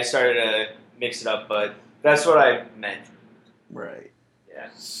 yeah, I started to mix it up, but that's what I meant. Right. Yeah.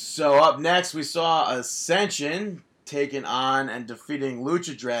 So up next, we saw Ascension taking on and defeating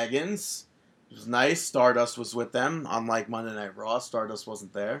Lucha Dragons. It was nice. Stardust was with them. Unlike Monday Night Raw, Stardust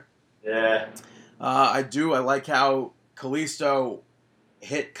wasn't there. Yeah. I like how Kalisto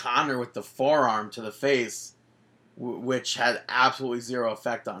hit Connor with the forearm to the face, which had absolutely zero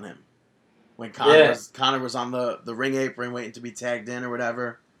effect on him. When Connor was on the ring apron waiting to be tagged in or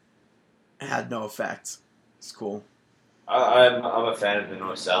whatever, it had no effect. It's cool. I'm a fan of the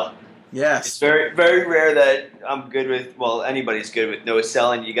no sell. Yes. It's very, very rare that I'm good with, anybody's good with no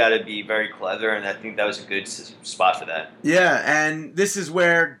sell, and you got to be very clever, and I think that was a good spot for that. Yeah, and this is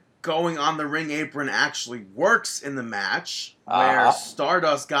where going on the ring apron actually works in the match, where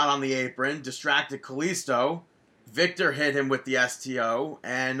Stardust got on the apron, distracted Kalisto, Victor hit him with the STO,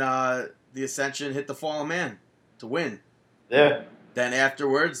 and the Ascension hit the Fallen Man to win. Yeah. Then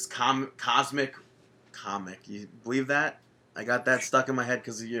afterwards, Cosmic, you believe that? I got that stuck in my head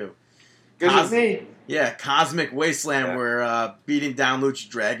because of you. Good with me. Yeah, Cosmic Wasteland Yeah. were beating down Lucha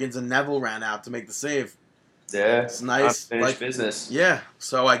Dragons, and Neville ran out to make the save. Yeah. It's nice. Unfinished business. Yeah,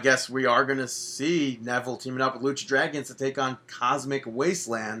 so I guess we are going to see Neville teaming up with Lucha Dragons to take on Cosmic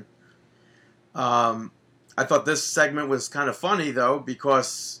Wasteland. I thought this segment was kind of funny, though,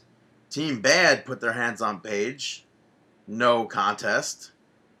 because Team Bad put their hands on Paige. No contest.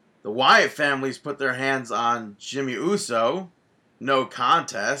 The Wyatt families put their hands on Jimmy Uso. No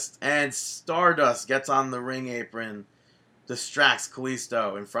contest. And Stardust gets on the ring apron, distracts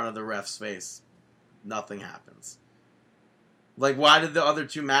Kalisto in front of the ref's face. Nothing happens. Like, why did the other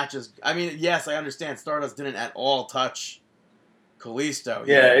two matches... I mean, yes, I understand Stardust didn't at all touch Kalisto.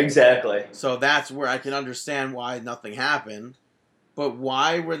 Yeah, exactly. So that's where I can understand why nothing happened. But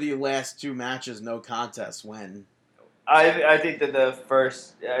why were the last two matches no contest when... I think that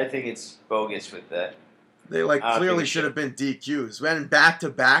I think it's bogus with that. They clearly should have been DQs. When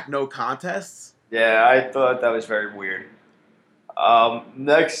back-to-back no contests? Yeah, I thought that was very weird.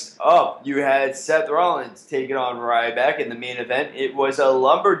 Next up, you had Seth Rollins taking on Ryback in the main event. It was a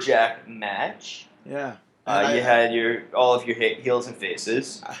lumberjack match. Yeah. You had all of your heels and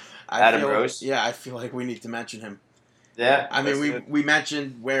faces. Adam Rose. Yeah, I feel like we need to mention him. Yeah. I mean, we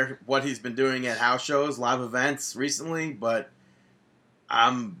mentioned what he's been doing at house shows, live events recently, but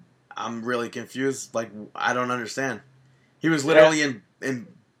I'm really confused. Like, I don't understand. He was literally in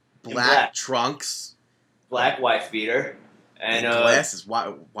black trunks, black wife beater, and glasses.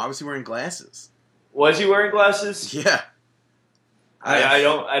 Why was he wearing glasses? Was he wearing glasses? Yeah. I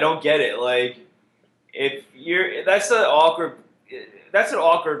don't get it. Like, if that's an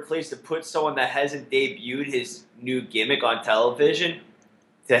awkward place to put someone that hasn't debuted his new gimmick on television,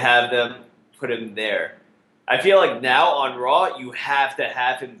 to have them put him there. I feel like now on Raw, you have to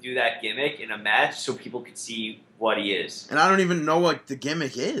have him do that gimmick in a match so people can see what he is. And I don't even know what the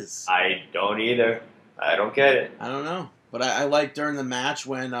gimmick is. I don't either. I don't get it. I don't know. But I like during the match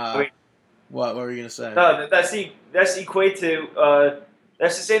when... What were you going to say? No, that's equate to...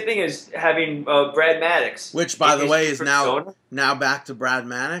 That's the same thing as having Brad Maddox. Which, by the way, is now back to Brad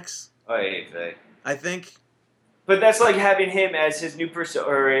Maddox. I think. But that's like having him as his new persona,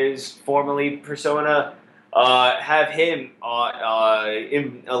 or his formerly persona, have him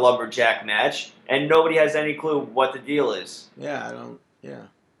in a lumberjack match, and nobody has any clue what the deal is. Yeah, I don't. Yeah.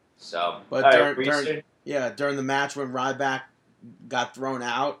 So, but during the match when Ryback got thrown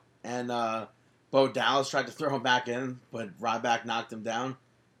out and Bo Dallas tried to throw him back in, but Ryback knocked him down.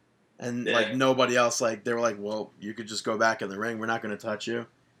 And, nobody else, they were like, well, you could just go back in the ring. We're not going to touch you.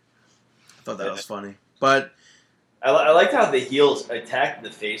 I thought that was funny. But I liked how the heels attacked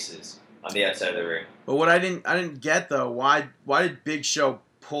the faces on the outside of the ring. But what I didn't get, though, why did Big Show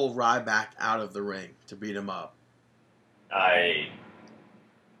pull Ryback out of the ring to beat him up? I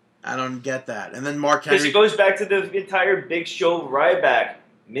don't get that. And then Mark Henry... Because it goes back to the entire Big Show Ryback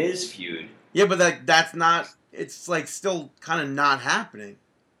Miz feud. Yeah, but that's not... It's, still kind of not happening.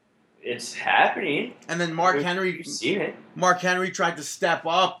 It's happening. And then Mark Henry... You've seen it. Mark Henry tried to step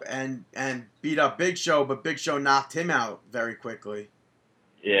up and beat up Big Show, but Big Show knocked him out very quickly.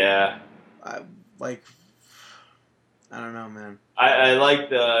 Yeah. I don't know, man. I like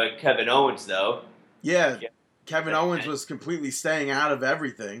the Kevin Owens, though. Yeah. Kevin Owens was completely staying out of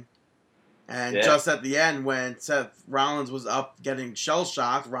everything. And just at the end, when Seth Rollins was up getting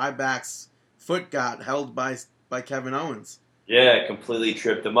shell-shocked, Ryback's foot got held by Kevin Owens. Yeah, completely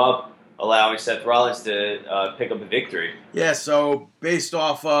tripped him up, allowing Seth Rollins to pick up a victory. Yeah, so based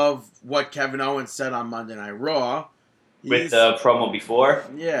off of what Kevin Owens said on Monday Night Raw... With the promo before?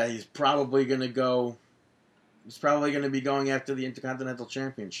 Yeah, he's probably going to go... He's probably going to be going after the Intercontinental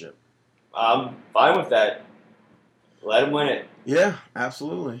Championship. I'm fine with that. Let him win it. Yeah,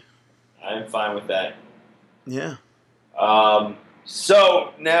 absolutely. I'm fine with that. Yeah.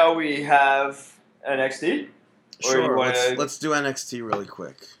 So, now we have NXT? Sure, let's do NXT really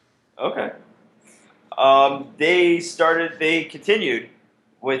quick. Okay. They continued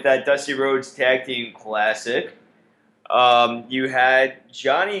with that Dusty Rhodes Tag Team Classic. You had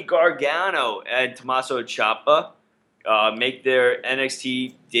Johnny Gargano and Tommaso Ciampa make their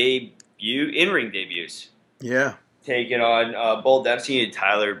NXT in-ring debuts. Yeah. Taking on Bull Dempsey and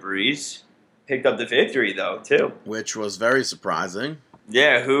Tyler Breeze. Picked up the victory, though, too. Which was very surprising.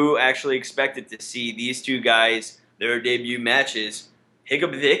 Yeah, who actually expected to see these two guys, their debut matches, pick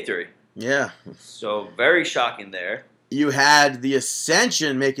up a victory? Yeah. So, very shocking there. You had the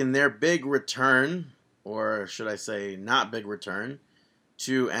Ascension making their big return, or should I say not big return,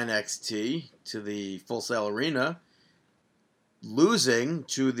 to NXT, to the Full Sail Arena, losing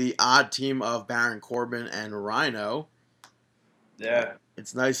to the odd team of Baron Corbin and Rhino. Yeah.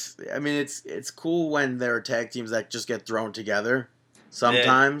 It's nice. I mean, it's cool when there are tag teams that just get thrown together.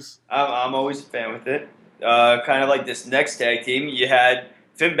 Sometimes. I'm always a fan with it. Kind of like this next tag team, you had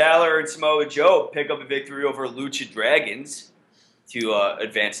Finn Balor and Samoa Joe pick up a victory over Lucha Dragons to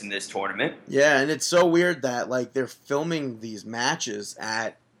advance in this tournament. Yeah, and it's so weird that like they're filming these matches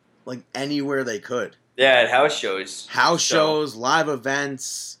at like anywhere they could. Yeah, at house shows. House shows, live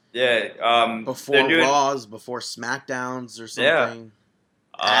events. Yeah, before Raws, before SmackDowns or something. Yeah.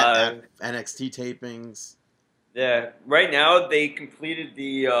 At NXT tapings. Yeah. Right now they completed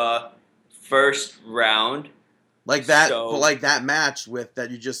the first round. Like that, but like that match with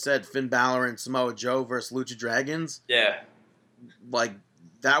that you just said, Finn Balor and Samoa Joe versus Lucha Dragons. Yeah. Like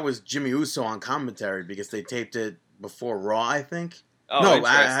that was Jimmy Uso on commentary because they taped it before Raw, I think. Oh, no,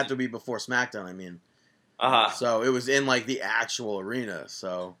 I had to be before SmackDown. I mean. Uh-huh. So it was in like the actual arena.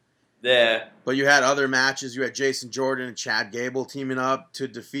 So. Yeah. But you had other matches. You had Jason Jordan and Chad Gable teaming up to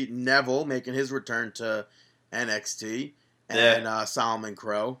defeat Neville, making his return to NXT, and Solomon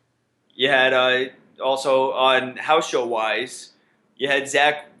Crow. You had also on house show wise, you had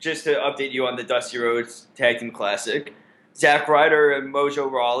Zach. Just to update you on the Dusty Rhodes Tag Team Classic, Zack Ryder and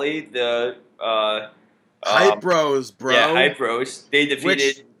Mojo Rawley, the Hype Bros, bro. Yeah, Hype Bros. They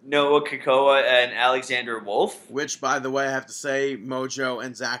defeated Noah Kakoa and Alexander Wolf. Which, by the way, I have to say, Mojo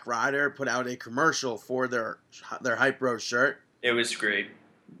and Zack Ryder put out a commercial for their Hype Bros shirt. It was great.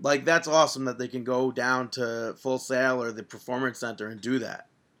 Like, that's awesome that they can go down to Full Sail or the Performance Center and do that.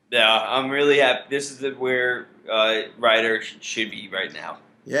 Yeah, I'm really happy. This is where Ryder should be right now.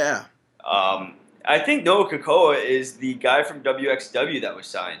 Yeah. I think Noah Kakoa is the guy from WXW that was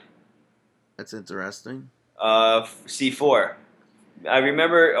signed. That's interesting. C4. I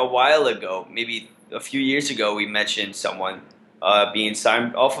remember a while ago, maybe a few years ago, we mentioned someone being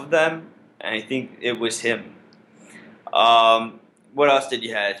signed off of them, and I think it was him. What else did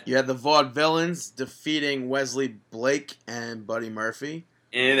you have? You had the Vaudevillains defeating Wesley Blake and Buddy Murphy.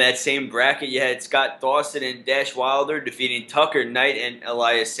 In that same bracket, you had Scott Dawson and Dash Wilder defeating Tucker Knight and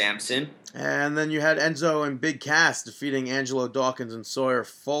Elias Sampson. And then you had Enzo and Big Cass defeating Angelo Dawkins and Sawyer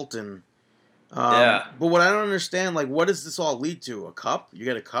Fulton. Yeah. But what I don't understand, like, what does this all lead to? A cup? You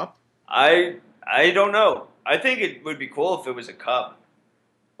get a cup? I don't know. I think it would be cool if it was a cup.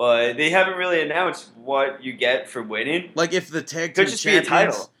 But they haven't really announced what you get for winning. Like, if the tag team could just champions, be a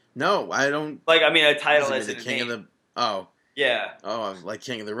title. No, I don't. Like, I mean, a title as the in a King name. of the. Oh. Yeah. Oh, like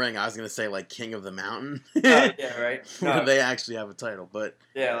King of the Ring. I was going to say, like, King of the Mountain. Yeah, right. Where they actually have a title, but.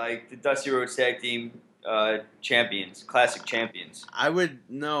 Yeah, like the Dusty Rhodes Tag Team champions, classic champions. I would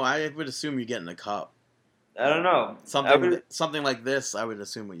assume you're getting a cup. I don't know. Something like this, I would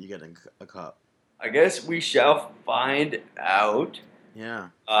assume you get a cup. I guess we shall find out. Yeah.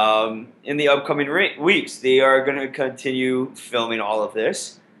 In the upcoming weeks, they are going to continue filming all of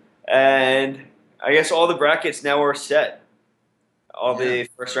this, and I guess all the brackets now are set. All the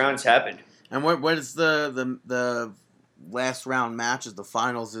first rounds happened. And what is the last round matches? The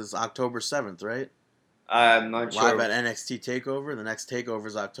finals is October 7th, right? I'm not sure. Live at NXT TakeOver. The next TakeOver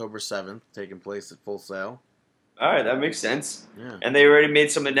is October 7th, taking place at Full Sail. All right, that makes sense. Yeah. And they already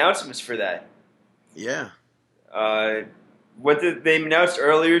made some announcements for that. Yeah. They announced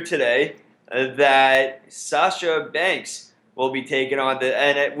earlier today that Sasha Banks will be taking on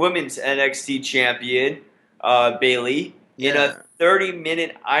the women's NXT champion, Bayley, in a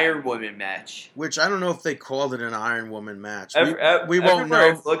 30-minute Iron Woman match. Which I don't know if they called it an Iron Woman match. We won't know.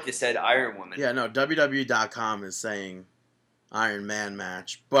 I've looked, it said Iron Woman. Yeah, no, WWE.com is saying Iron Man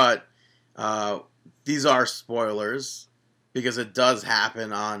match. But these are spoilers because it does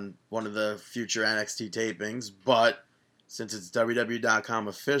happen on one of the future NXT tapings. But since it's WWE.com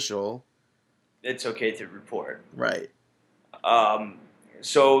official, it's okay to report. Right.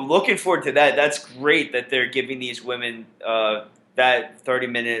 So looking forward to that. That's great that they're giving these women that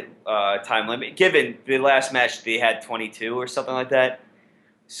 30-minute time limit. Given the last match they had 22 or something like that.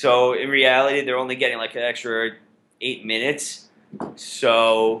 So in reality, they're only getting like an extra 8 minutes.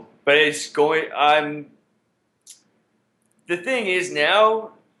 So, but it's going. The thing is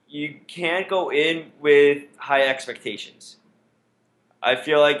now you can't go in with high expectations. I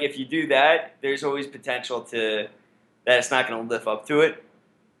feel like if you do that, there's always potential that it's not going to live up to it.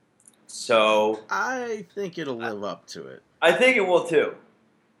 So I think it'll live up to it. I think it will too,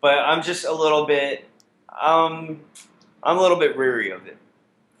 but I'm just a little bit. I'm a little bit weary of it.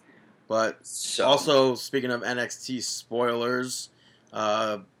 But also speaking of NXT spoilers,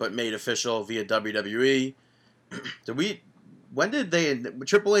 but made official via WWE. When did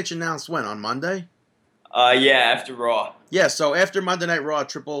Triple H announce when? On Monday? Yeah, after Raw. Yeah, so after Monday Night Raw,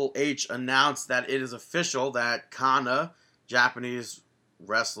 Triple H announced that it is official that Kana, Japanese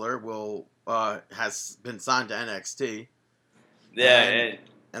wrestler, has been signed to NXT. Yeah,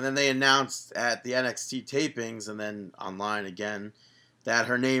 And then they announced at the NXT tapings and then online again that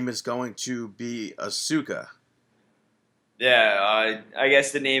her name is going to be Asuka. yeah. I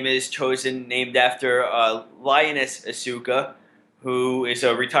guess the name is named after Lioness Asuka, who is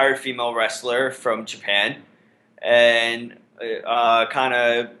a retired female wrestler from Japan, and kind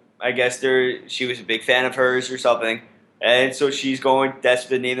of, I guess she was a big fan of hers or something, and so that's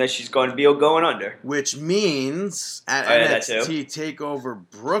the name that she's going to be going under. Which means at NXT TakeOver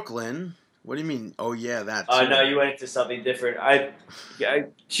Brooklyn. What do you mean? Oh yeah, that too. No, you went into something different.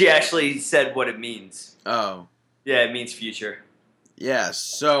 She actually said what it means. Oh. Yeah, it means future. Yeah,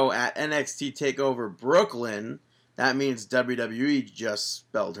 so at NXT TakeOver Brooklyn, that means WWE just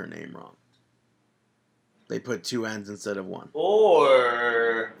spelled her name wrong. They put 2 N's instead of 1.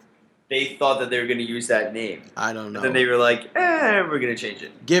 Or they thought that they were going to use that name. I don't know. And then they were like, we're going to change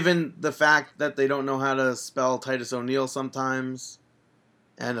it. Given the fact that they don't know how to spell Titus O'Neil sometimes,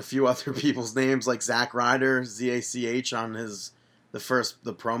 and a few other people's names like Zack Ryder, Z-A-C-H on the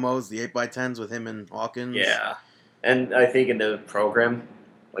promos, the 8x10s with him and Hawkins. Yeah. And I think in the program,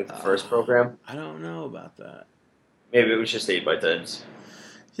 like the first program. I don't know about that. Maybe it was just 8x10s.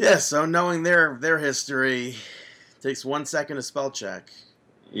 Yeah, so knowing their history takes 1 second to spell check.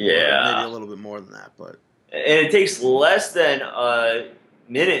 Yeah. Maybe a little bit more than that, but. And it takes less than a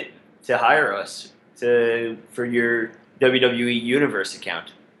minute to hire us for your WWE Universe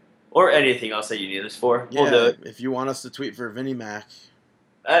account. Or anything else that you need us for. Yeah, We'll do it. If you want us to tweet for Vinnie Mac.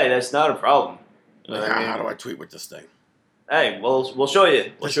 Hey, that's not a problem. How do I tweet with this thing? Hey, we'll show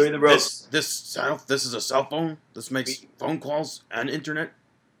you. We'll show you the ropes. This is a cell phone. This makes phone calls and internet.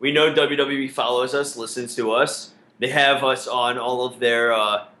 We know WWE follows us, listens to us. They have us on all of their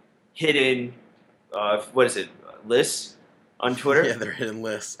hidden, lists on Twitter? Yeah, they're hidden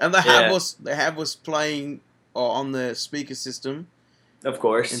lists. And they have us playing on the speaker system. Of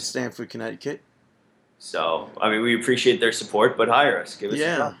course. In Stamford, Connecticut. So, I mean, we appreciate their support, but hire us. Give us a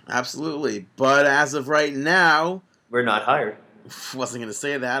job. Yeah, absolutely. But as of right now... We're not hired. Wasn't going to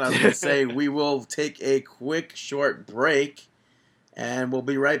say that. I was going to say we will take a quick, short break, and we'll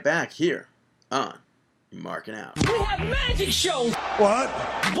be right back here on Markin Out. We have magic shows. What?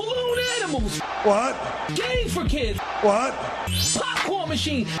 Balloon animals. What? Games for kids. What? Popcorn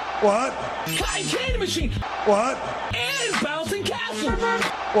machine. What? Cotton candy machine. What? And bouncing castle.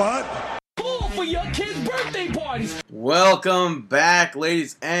 What? All for your kids' birthday parties. Welcome back,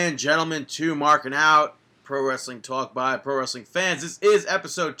 ladies and gentlemen, to Markin Out, Pro Wrestling Talk by Pro Wrestling Fans. This is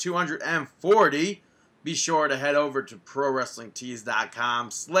episode 240. Be sure to head over to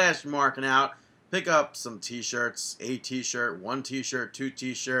prowrestlingtees.com/markinout. Pick up some t-shirts, a t-shirt, 1 t-shirt, 2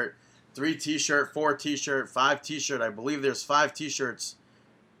 t-shirt, 3 t-shirt, 4 t-shirt, 5 t-shirt. I believe there's 5 t-shirts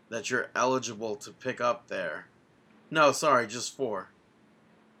that you're eligible to pick up there. No, sorry, just 4.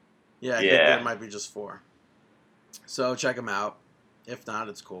 Yeah, I think there might be just 4. So check them out. If not,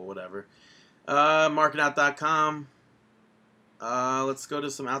 it's cool, whatever. Markinout.com. Let's go to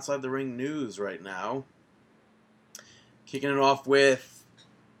some outside the ring news right now. Kicking it off with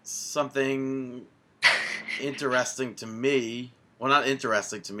something interesting to me. Well, not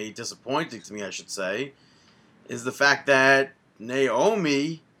interesting to me, disappointing to me, I should say, is the fact that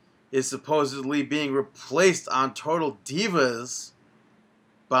Naomi is supposedly being replaced on Total Divas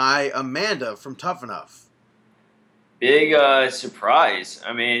by Amanda from Tough Enough. Big surprise.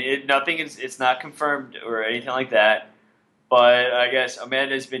 I mean, it's not confirmed or anything like that. But I guess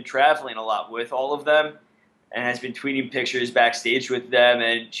Amanda's been traveling a lot with all of them and has been tweeting pictures backstage with them.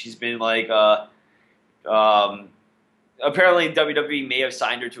 And she's been like, apparently WWE may have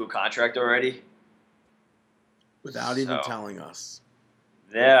signed her to a contract already. Without even telling us.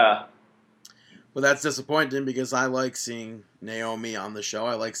 Yeah. Well, that's disappointing because I like seeing Naomi on the show.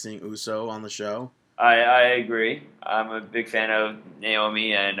 I like seeing Uso on the show. I agree. I'm a big fan of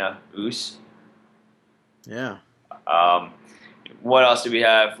Naomi and Us. Yeah. What else do we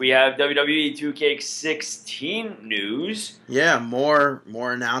have? We have WWE 2K16 news. Yeah, more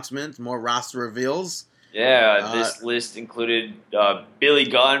announcements, more roster reveals. Yeah, this list included Billy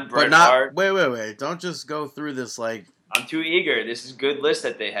Gunn, Bret Hart. Wait. Don't just go through this like... I'm too eager. This is a good list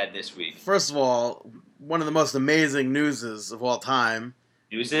that they had this week. First of all, one of the most amazing newses of all time.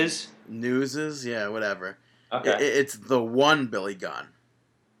 Newses? Yeah, whatever. Okay. It's the one Billy Gunn.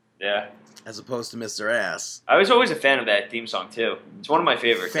 Yeah. As opposed to Mr. Ass. I was always a fan of that theme song, too. It's one of my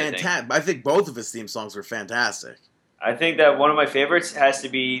favorites, I think both of his theme songs were fantastic. I think that one of my favorites has to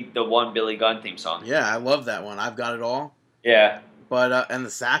be the one Billy Gunn theme song. Yeah, I love that one. I've Got It All. Yeah. But and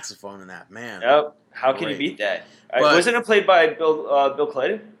the saxophone in that, man. Yep. How can you Great. beat that? But- Wasn't it played by Bill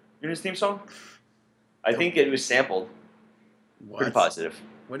Clinton in his theme song? I think it was sampled. Pretty What? positive.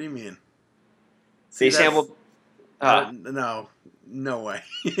 What do you mean? They that's- sampled. No way.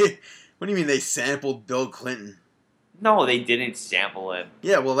 What do you mean they sampled Bill Clinton? No, they didn't sample him.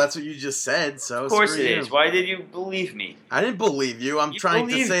 Yeah, well, that's what you just said. So Of course screw it you. is. Why did you believe me? I didn't believe you. I'm You trying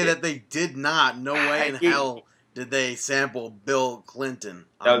to believed say it. that they did not. No way in I did. hell did they sample Bill Clinton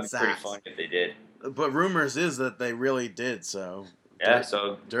That on would be pretty sax. fun if they did. But rumors is that they really did. So Yeah,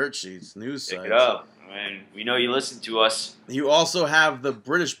 so dirt sheets, news pick sites. it up. I mean, we know you listen to us. You also have the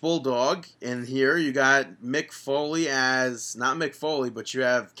British Bulldog in here. You got Mick Foley as not Mick Foley, but you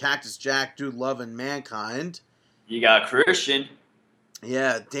have Cactus Jack, Dude Love, and Mankind. You got Christian.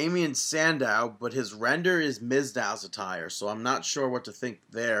 Yeah, Damien Sandow, but his render is Mizdow's attire, so I'm not sure what to think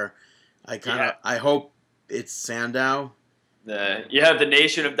there. I hope it's Sandow. You have the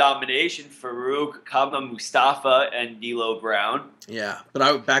Nation of Domination, Farouk, Kama Mustafa, and D'Lo Brown. Yeah,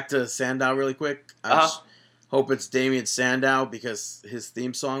 but back to Sandow really quick. I just hope it's Damien Sandow because his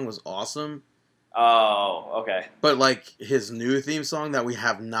theme song was awesome. Oh, okay. But like his new theme song that we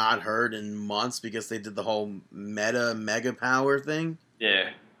have not heard in months because they did the whole mega power thing Yeah,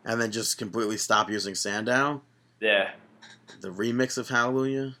 and then just completely stopped using Sandow. yeah. The remix of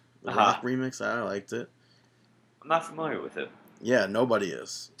Hallelujah, the rock remix, I liked it. I'm not familiar with it. Yeah, nobody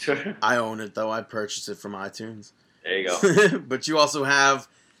is. There I own it though. I purchased it from iTunes. you go. But you also have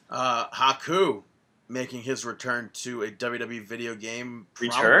Haku making his return to a WWE video game.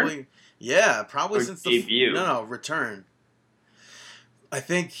 Return? Probably, yeah, probably Or since debut? No, return. I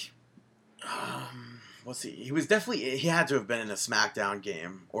think. Let's see. He was definitely. He had to have been in a SmackDown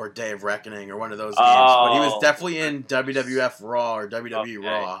game or Day of Reckoning or one of those games. But he was definitely in WWF Raw or WWE Okay.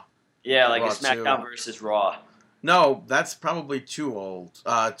 Raw. Yeah, like Raw a SmackDown 2. versus Raw. No, that's probably too old.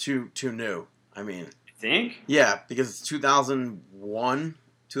 Too new. I mean. You think? Yeah, because it's 2001,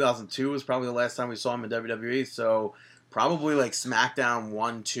 2002 was probably the last time we saw him in WWE. So probably like SmackDown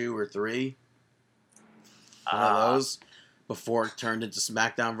 1, 2, or 3. One of those before it turned into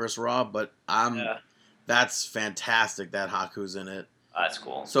SmackDown vs. Raw. But that's fantastic that Haku's in it. That's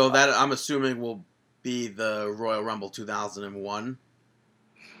cool. So that I'm assuming will be the Royal Rumble 2001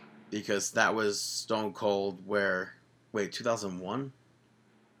 because that was Stone Cold. 2001?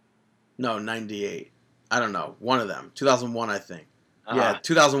 No, 98. I don't know. One of them. 2001, I think. Yeah,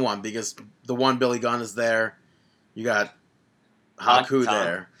 2001, because the one Billy Gunn is there. You got Haku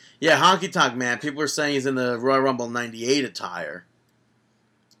there. Yeah, Honky Tonk Man. People are saying he's in the Royal Rumble 98 attire.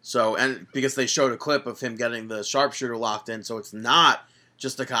 So, and because they showed a clip of him getting the sharpshooter locked in, so it's not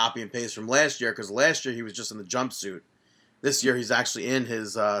just a copy and paste from last year, because last year he was just in the jumpsuit. This year he's actually in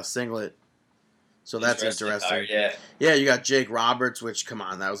his singlet. So that's interesting. Yeah, you got Jake Roberts, which, come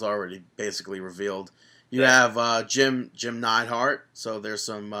on, that was already basically revealed. You have Jim Neidhart, so there's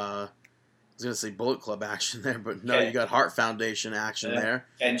some, I was going to say Bullet Club action there, but no, you got Hart Foundation action there.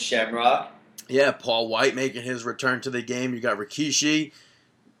 And Shamrock. Yeah, Paul White making his return to the game. You got Rikishi.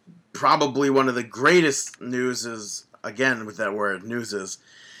 Probably one of the greatest news is, again with that word, news is,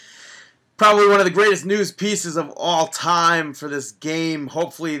 probably one of the greatest news pieces of all time for this game.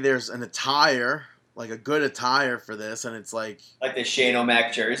 Hopefully there's an attire, like a good attire for this, and it's like the Shane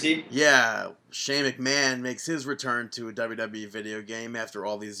O'Mac jersey? Yeah, Shane McMahon makes his return to a WWE video game after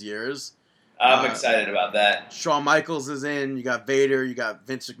all these years. I'm excited about that. Shawn Michaels is in, you got Vader, you got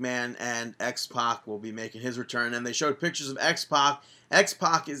Vince McMahon, and X-Pac will be making his return, and they showed pictures of X-Pac.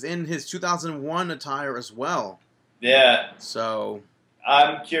 X-Pac is in his 2001 attire as well. Yeah. So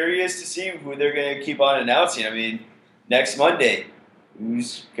I'm curious to see who they're going to keep on announcing. I mean, next Monday,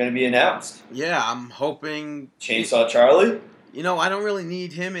 who's going to be announced? Yeah, I'm hoping Chainsaw Charlie? You know, I don't really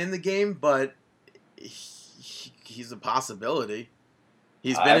need him in the game, but he's a possibility.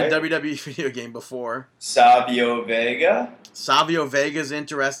 He's been in WWE video game before. Savio Vega? Savio Vega's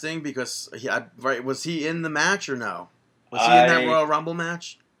interesting because was he in the match or no? Was he in that Royal Rumble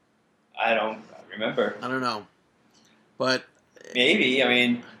match? I don't remember. I don't know. But maybe. I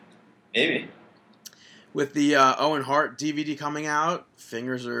mean, maybe. With the Owen Hart DVD coming out,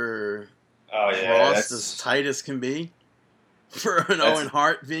 fingers are crossed as tight as can be for an Owen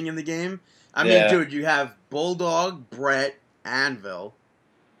Hart being in the game. I mean, dude, you have Bulldog, Brett, Anvil.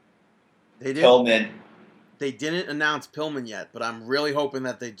 Pillman. They didn't announce Pillman yet, but I'm really hoping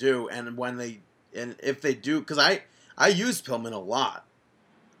that they do. And if they do, because I use Pillman a lot.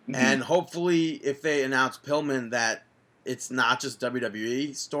 Mm-hmm. And hopefully if they announce Pillman that it's not just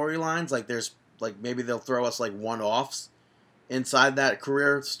WWE storylines, maybe they'll throw us one-offs inside that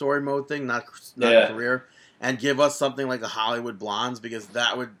career story mode thing, not a career, and give us something like a Hollywood Blondes, because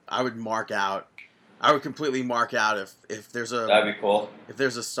I would mark out I would completely mark out if there's That'd be cool. if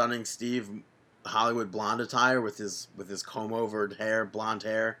there's a stunning Steve Hollywood blonde attire with his comb overed hair, blonde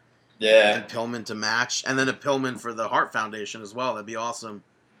hair, Yeah, and Pillman to match, and then a Pillman for the Hart Foundation as well. That'd be awesome.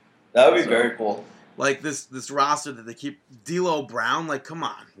 that would be So, very cool. Like this roster that they keep D'Lo Brown. Like, come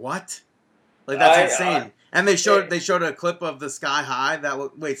on, what? Like that's insane. And they showed a clip of the Sky High.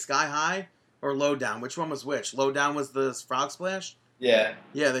 Sky High or Low Down? Which one was which? Low Down was the Frog Splash. Yeah.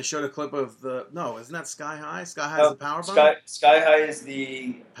 Yeah, they showed a clip of no, isn't that Sky High? Sky High is the power bomb. Sky High is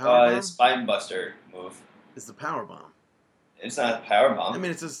the Power bomb? spine buster move. Is the power bomb. It's not a power bomb. I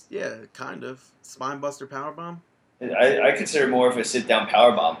mean, it's just kind of spine buster power bomb. I consider more of a sit down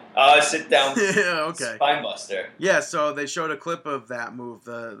power bomb. Sit down. Yeah, okay. Spine buster. Yeah, so they showed a clip of that move.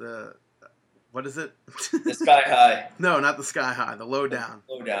 The what is it? The Sky High. No, not the Sky High. The Low Down.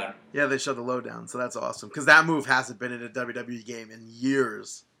 Low down. Yeah, they showed the Low Down, so that's awesome because that move hasn't been in a WWE game in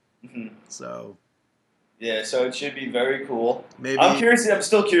years. Mm-hmm. So. Yeah, so it should be very cool. Maybe I'm curious. I'm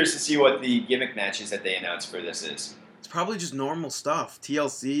still curious to see what the gimmick matches that they announced for this is. it's probably just normal stuff.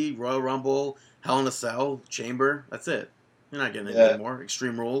 TLC, Royal Rumble, Hell in a Cell, Chamber. That's it. You're not getting anything more.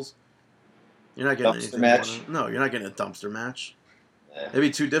 Extreme Rules. You're not getting Dumpster anything match. more. No, you're not getting a dumpster match. Yeah. It'd be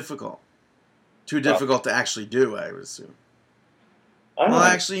too difficult. Too difficult to actually do, I would assume. I don't Well, know.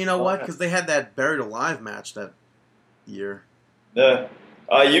 actually, you know what? Because they had that Buried Alive match that year. You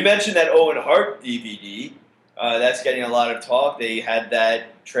mentioned that Owen Hart DVD. That's getting a lot of talk. They had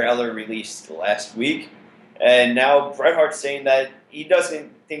that trailer released last week. And now Bret Hart's saying that he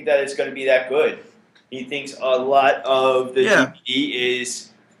doesn't think that it's going to be that good. He thinks a lot of the DVD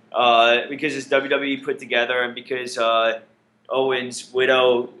is because it's WWE put together and because Owen's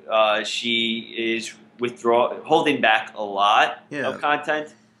widow, she is holding back a lot of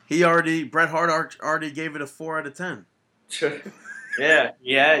content. Bret Hart already gave it a 4 out of 10. Yeah,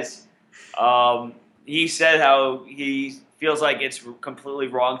 he has. He said how he feels like it's completely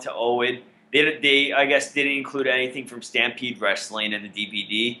wrong to Owen. They I guess, didn't include anything from Stampede Wrestling in the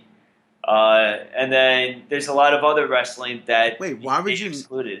DVD. And then there's a lot of other wrestling that why would you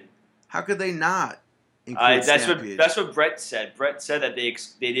excluded? How could they not include Stampede? That's what Brett said. Brett said that they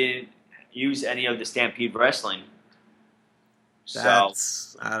didn't use any of the Stampede Wrestling.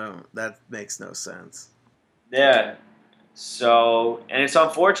 That makes no sense. Yeah. So, and it's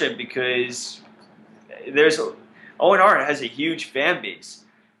unfortunate because Owen Hart has a huge fan base,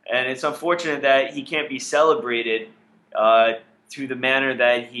 and it's unfortunate that he can't be celebrated to the manner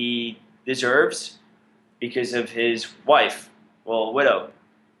that he deserves because of his widow.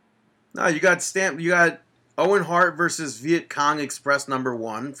 No, you got Owen Hart versus Viet Cong Express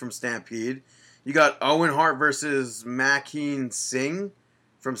 #1 from Stampede. You got Owen Hart versus Markin Singh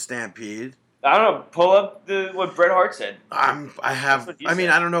from Stampede. I don't know. Pull up what Bret Hart said. I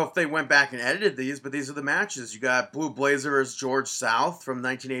don't know if they went back and edited these, but these are the matches. You got Blue Blazer versus George South from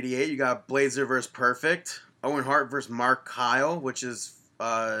 1988. You got Blazer versus Perfect. Owen Hart versus Mark Kyle, which is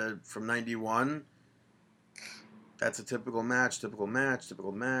from 91. That's a typical match.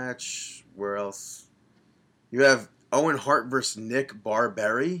 Where else? You have Owen Hart versus Nick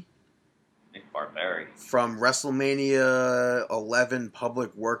Barberi. Nick Barberi. From WrestleMania 11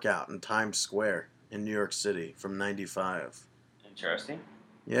 Public Workout in Times Square in New York City from 95. Interesting.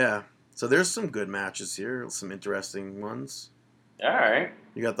 Yeah. So there's some good matches here. Some interesting ones. All right.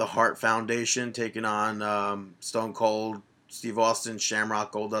 You got the Hart Foundation taking on Stone Cold, Steve Austin,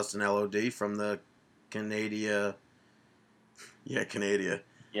 Shamrock, Goldust, and LOD from the Canada. Yeah, Canada.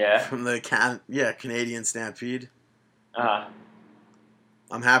 Yeah. From the Canadian Stampede. Uh-huh.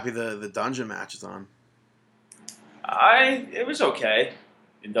 I'm happy the dungeon match is on. It was okay.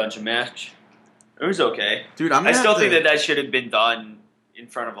 The dungeon match. It was okay. Dude, I still think that should have been done in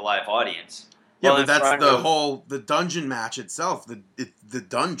front of a live audience. Yeah, but that's the dungeon match itself, the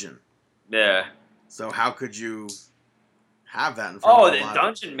dungeon. Yeah. So how could you have that in front of a live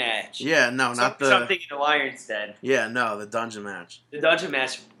dungeon match. Yeah, no, not the... Something in the Lions Den. Yeah, no, the dungeon match. The dungeon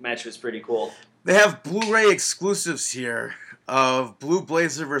match was pretty cool. They have Blu-ray exclusives here of Blue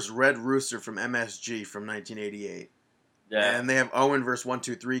Blazer versus Red Rooster from MSG from 1988. Yeah. And they have Owen versus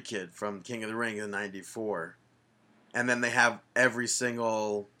 123 Kid from King of the Ring in 94. And then they have every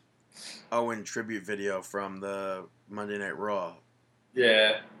single Owen tribute video from the Monday Night Raw.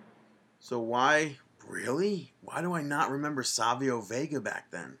 Yeah. So why... Really? Why do I not remember Savio Vega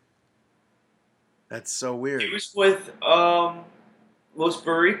back then? That's so weird. He was with Los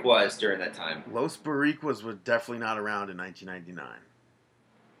Boricuas during that time. Los Boricuas was definitely not around in 1999.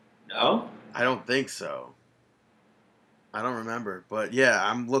 No? I don't think so. I don't remember. But yeah,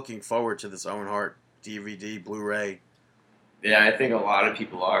 I'm looking forward to this Owen Hart DVD, Blu-ray. Yeah, I think a lot of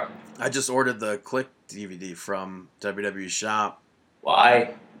people are. I just ordered the Click DVD from WWE Shop.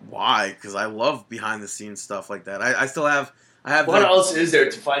 Why? Why? Because I love behind the scenes stuff like that. I still have. I have. What else is there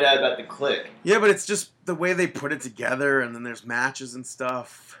to find out about the Click? Yeah, but it's just the way they put it together, and then there's matches and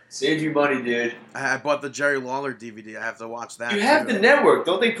stuff. Save your money, dude. I bought the Jerry Lawler DVD. I have to watch that. You have too. the network.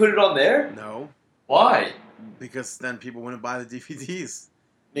 Don't they put it on there? No, Why? because then people wouldn't buy the DVDs.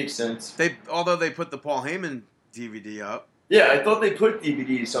 Makes sense. Although they put the Paul Heyman DVD up. Yeah, I thought they put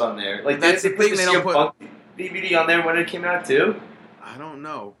DVDs on there. Like That's didn't the thing, put they the don't CM Punk DVD on there when it came out too. I don't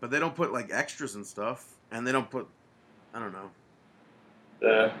know, but they don't put like extras and stuff, and they don't put. I don't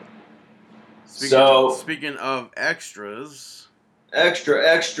know. Speaking of extras,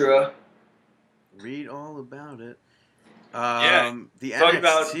 extra. read all about it. The talk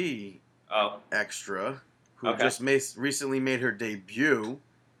NXT Oh, extra, who Okay. just recently made her debut,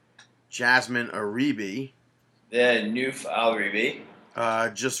 Jasmine Aribi, yeah, new Alribi.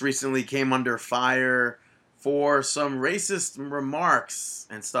 just recently came under fire for some racist remarks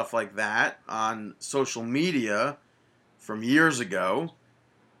and stuff like that on social media from years ago.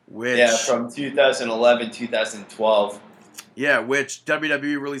 Which, Yeah, from 2011, 2012. Yeah, which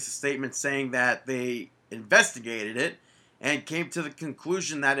WWE released a statement saying that they investigated it and came to the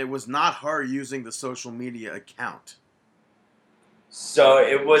conclusion that it was not her using the social media account. So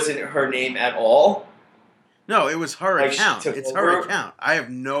it wasn't her name at all. No, it was her Like, she account. took It's her over? account. I have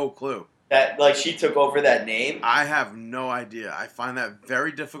no clue. That like she took over that name. I have no idea. I find that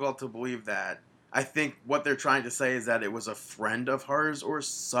very difficult to believe that. I think what they're trying to say is that it was a friend of hers or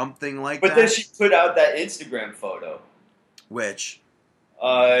something like But that. then she put out that Instagram photo. Which?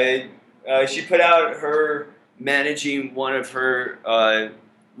 She put out her managing one of her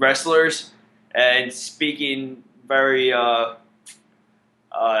wrestlers and speaking very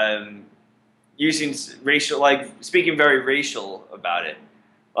using racial, like speaking very racial about it,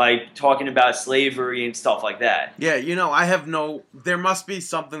 like talking about slavery and stuff like that. Yeah, I have no... There must be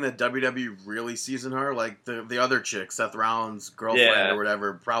something that WWE really sees in her. Like, the other chick, Seth Rollins' girlfriend Yeah. or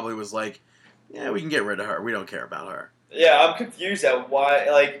whatever, probably was like, yeah, we can get rid of her. We don't care about her. Yeah, I'm confused at why.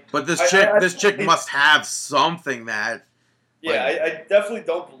 Like, But this I- chick must have something that... yeah, I definitely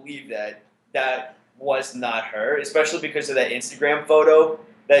don't believe that was not her, especially because of that Instagram photo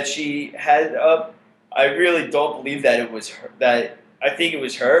that she had up. I really don't believe that it was her. That I think it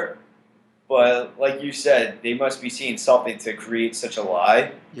was her, but like you said, they must be seeing something to create such a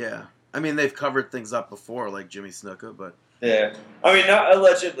lie. Yeah. I mean, they've covered things up before, like Jimmy Snuka, but... Yeah, I mean, not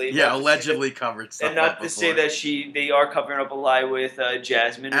allegedly. Yeah, not to say allegedly covered stuff and not up to before. say that they are covering up a lie with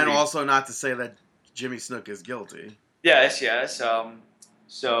Jasmine. And also not to say that Jimmy Snuka is guilty. yes. So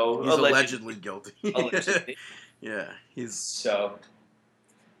He's allegedly guilty. allegedly. Yeah, he's... So,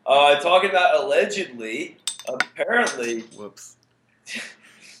 talking about allegedly, apparently Whoops.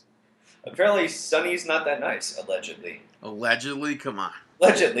 Sunny's not that nice. Allegedly, Allegedly? Come on.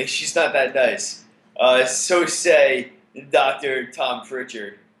 allegedly, she's not that nice. So say Dr. Tom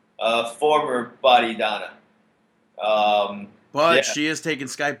Pritchard, former Body Donna. But Yeah. she is taking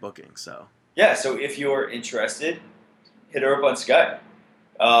Skype booking, so... Yeah, so if you're interested, hit her up on Skype.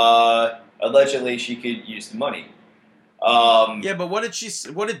 Allegedly, she could use the money. Yeah, but what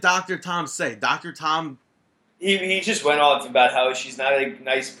did Dr. Tom say? Dr. Tom... He just went on about how she's not a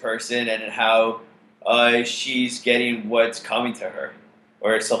nice person and how she's getting what's coming to her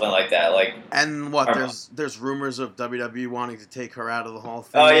or something like that. Like, And what, Or- there's rumors of WWE wanting to take her out of the Hall of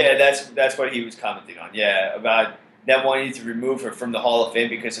Fame? oh yeah, that's what he was commenting on. Yeah, about them wanting to remove her from the Hall of Fame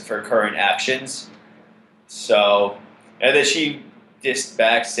because of her current actions. So, and then she dissed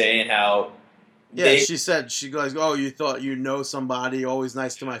back saying how Yeah, she said, she goes, oh, you thought you know somebody, always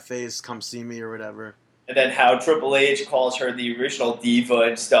nice to my face, come see me or whatever. and then how Triple H calls her the original diva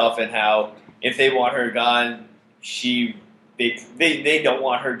and stuff, and how if they want her gone, they don't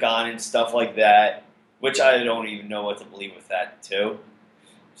want her gone and stuff like that, which I don't even know what to believe with that too.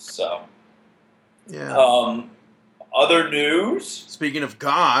 So, Yeah. Other news. Speaking of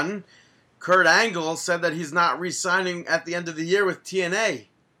gone, Kurt Angle said that he's not re-signing at the end of the year with TNA.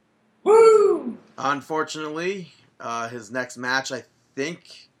 Woo! Unfortunately, his next match, I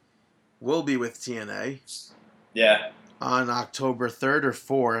think, will be with TNA Yeah, on October 3rd or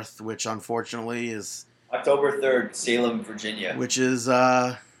 4th, which unfortunately is... October 3rd, Salem, Virginia. Which is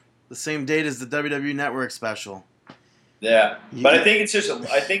the same date as the WWE Network special. Yeah, but I think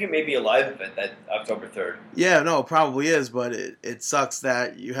I think it may be a live event that October 3rd. Yeah, no, it probably is, but it sucks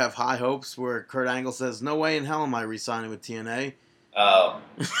that you have high hopes where Kurt Angle says, no way in hell am I re-signing with TNA. Oh,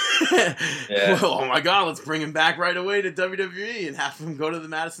 Yeah. Well, oh my god, let's bring him back right away to WWE and have him go to the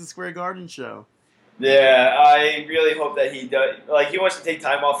Madison Square Garden show. Yeah, I really hope that he does. Like, he wants to take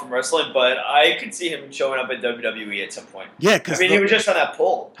time off from wrestling, but I could see him showing up at WWE at some point. Yeah, I because mean, he was just on that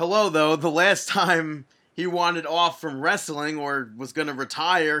poll. hello, though, the last time he wanted off from wrestling or was going to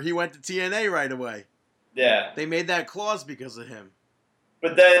retire, he went to TNA right away. Yeah. They made that clause because of him.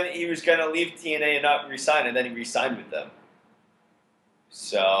 But then he was going to leave TNA and not resign, and then he resigned with them.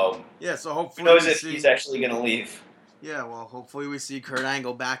 So, Yeah, so who hopefully knows we if see... he's actually going to leave. Yeah, well, hopefully we see Kurt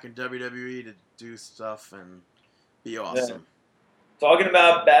Angle back in WWE to do stuff and be awesome. Talking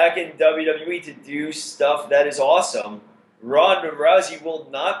about back in WWE to do stuff that is awesome, Ronda Rousey will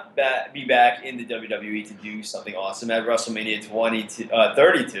not be back in the WWE to do something awesome at WrestleMania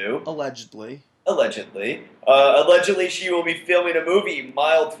 32. Allegedly. Allegedly. Allegedly, she will be filming a movie,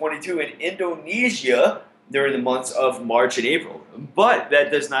 Mile 22, in Indonesia during the months of March and April. But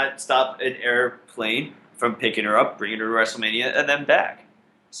that does not stop an airplane from picking her up, bringing her to WrestleMania, and then back.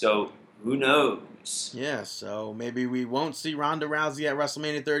 So, who knows? Yeah, so maybe we won't see Ronda Rousey at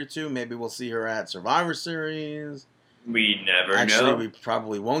WrestleMania 32. Maybe we'll see her at Survivor Series. We never Actually, know. we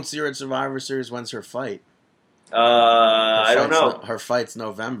probably won't see her at Survivor Series. When's her fight? I don't know. Her fight's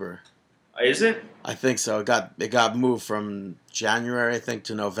November. Is it? I think so. It got moved from January, I think,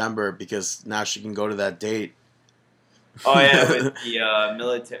 to November because now she can go to that date. Oh yeah, with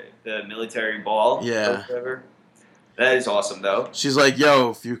the military ball. Yeah. Or whatever. That is awesome, though. She's like,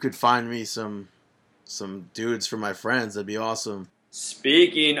 "Yo, if you could find me some dudes for my friends, that'd be awesome."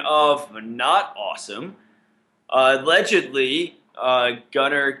 Speaking of not awesome, allegedly,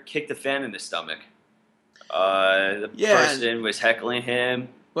 Gunner kicked a fan in the stomach. The person was heckling him.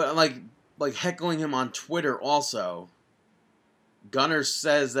 But like heckling him on Twitter also. Gunner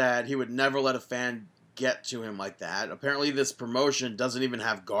says that he would never let a fan get to him like that. Apparently this promotion doesn't even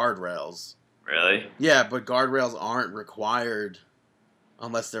have guardrails. Really? Yeah, but guardrails aren't required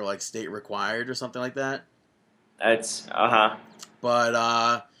unless they're like state required or something like that. That's,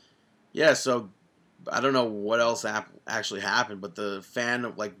 But, yeah, so I don't know what else actually happened, but the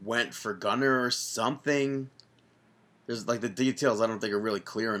fan like went for Gunner or something. There's like the details I don't think are really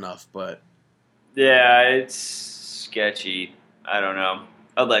clear enough, but... Yeah, it's sketchy. I don't know.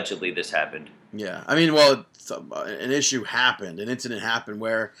 Allegedly this happened. Yeah, I mean, well, an issue happened. An incident happened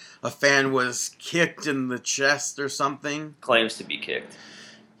where a fan was kicked in the chest or something. Claims to be kicked.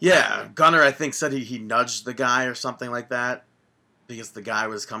 Yeah, Gunner, I think, said he nudged the guy or something like that because the guy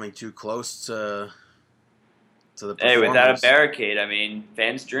was coming too close to the performers. Hey, without a barricade, I mean,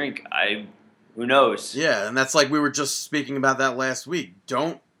 fans drink. Who knows? Yeah, and that's like we were just speaking about that last week.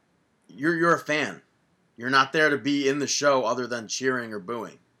 You're a fan. You're not there to be in the show other than cheering or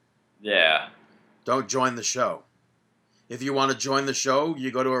booing. Yeah. Don't join the show. If you want to join the show,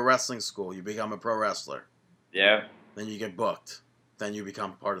 you go to a wrestling school. You become a pro wrestler. Yeah. Then you get booked. Then you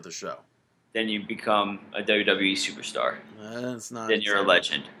become part of the show. Then you become a WWE superstar. That's not. Then you're a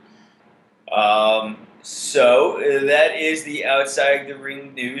legend. So that is the outside the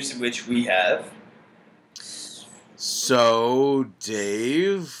ring news which we have. So,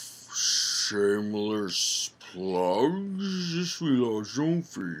 Dave, shameless plugs. Je suis la jeune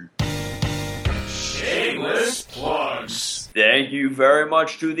fille. Shameless plugs. Thank you very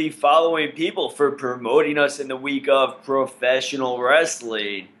much to the following people for promoting us in the week of professional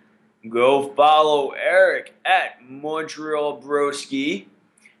wrestling. Go follow Eric at Montreal Broski,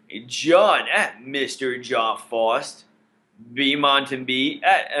 John at Mr. John Faust, B Monton B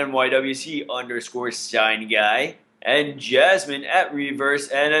at NYWC_sign guy, and Jasmine at Reverse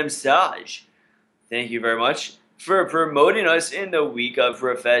NM Saj. Thank you very much for promoting us in the week of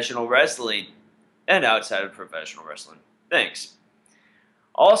professional wrestling and outside of professional wrestling. Thanks.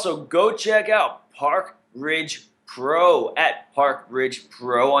 Also, go check out Park Ridge Pro at Park Ridge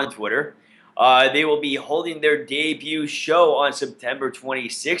Pro on Twitter. They will be holding their debut show on September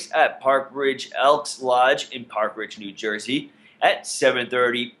 26th at Park Ridge Elks Lodge in Park Ridge, New Jersey at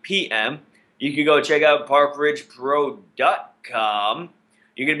 7:30 p.m. You can go check out parkridgepro.com.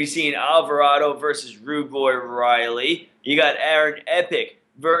 You're going to be seeing Alvarado versus Rude Boy Riley. You got Aaron Epic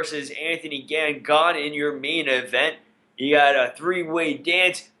versus Anthony Gangon in your main event. You got a three-way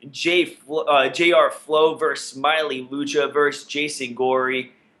dance, JR Flow versus Smiley Lucha versus Jason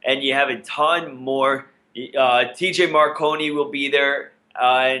Gorey, and you have a ton more. TJ Marconi will be there,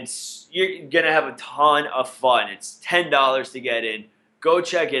 and you're going to have a ton of fun. It's $10 to get in. Go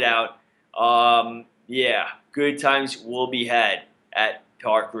check it out. Yeah, good times will be had at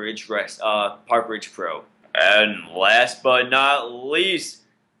Park Ridge Pro. And last but not least,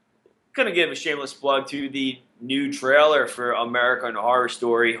 gonna give a shameless plug to the new trailer for American Horror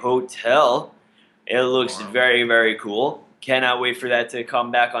Story Hotel. It looks very, very cool. Cannot wait for that to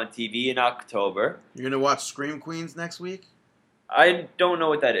come back on TV in October. You're gonna watch Scream Queens next week? I don't know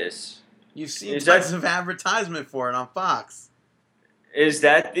what that is. You've seen Is tons that- of advertisement for it on Fox. Is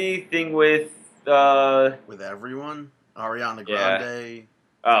that the thing with With everyone? Ariana Yeah. Grande,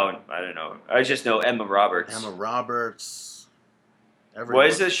 Oh, I don't know. I just know Emma Roberts. Emma Roberts. What Everyone.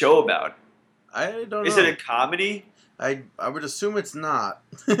 is the show about? I don't know. Is it a comedy? I would assume it's not.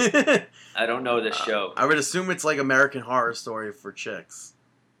 I don't know the show. I would assume it's like American Horror Story for chicks.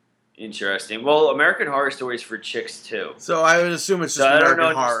 Interesting. Well, American Horror Story is for chicks too. So I would assume it's So just I don't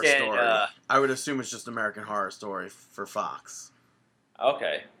American Horror understand, Story. I would assume it's just American Horror Story for Fox.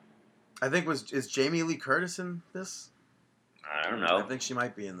 Okay. I think is Jamie Lee Curtis in this? I don't I know. think she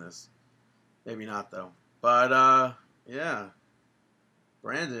might be in this. Maybe not though. But yeah.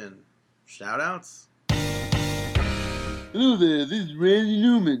 Brandon, shout outs? Hello there, this is Randy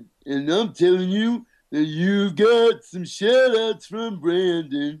Newman, and I'm telling you that you've got some shout-outs from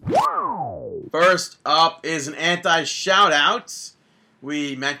Brandon. First up is an anti-shout-out.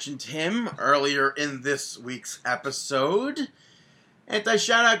 We mentioned him earlier in this week's episode.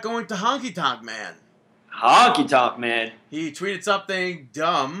 Anti-shout-out going to Honky Tonk Man. Honky Tonk Man. He tweeted something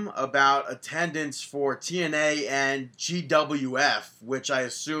dumb about attendance for TNA and GWF, which I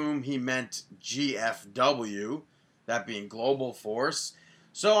assume he meant GFW, that being Global Force.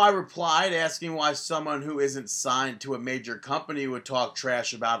 So I replied asking why someone who isn't signed to a major company would talk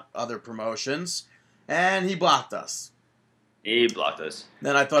trash about other promotions, and he blocked us. He blocked us.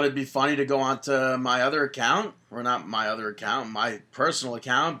 Then I thought it'd be funny to go onto my other account, or not my other account, my personal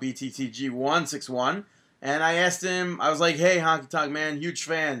account, BTTG161, and I asked him, I was like, hey, Honky Tonk Man, huge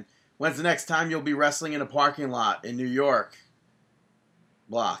fan. When's the next time you'll be wrestling in a parking lot in New York?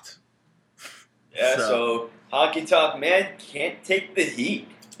 Blocked. Yeah, so Honky Tonk Man can't take the heat.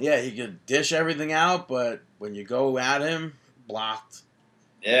 Yeah, he could dish everything out, but when you go at him, blocked.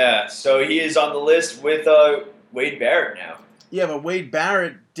 Yeah, so he is on the list with Wade Barrett now. Yeah, but Wade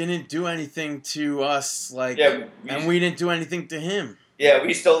Barrett didn't do anything to us, and we didn't do anything to him. Yeah,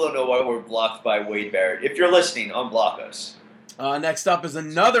 we still don't know why we're blocked by Wade Barrett. If you're listening, unblock us. Next up is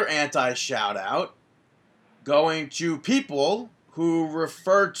another anti-shout-out going to people who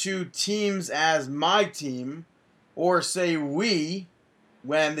refer to teams as my team or say we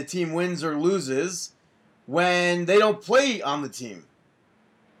when the team wins or loses when they don't play on the team.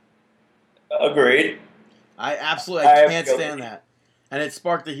 Agreed. I absolutely I can't feel stand it. that. And it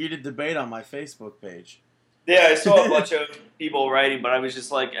sparked a heated debate on my Facebook page. Yeah, I saw a bunch of people writing, but I was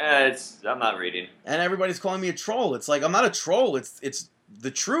just like, I'm not reading. And everybody's calling me a troll. It's like, I'm not a troll. It's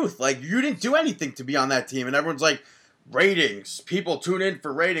the truth. Like, you didn't do anything to be on that team. And everyone's like, ratings. People tune in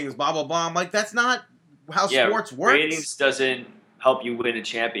for ratings, blah, blah, blah. I'm like, that's not how sports works. Ratings doesn't help you win a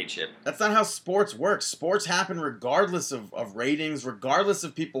championship. That's not how sports works. Sports happen regardless of ratings, regardless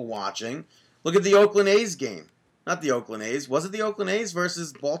of people watching. Look at the Oakland A's game. Not the Oakland A's. Was it the Oakland A's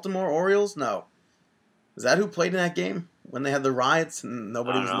versus Baltimore Orioles? No. Is that who played in that game when they had the riots and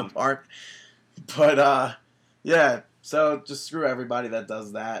nobody was in the park? But, yeah. So just screw everybody that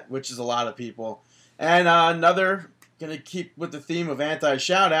does that, which is a lot of people. And another, going to keep with the theme of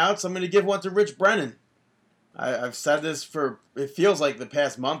anti-shout-outs, I'm going to give one to Rich Brennan. I've said this it feels like the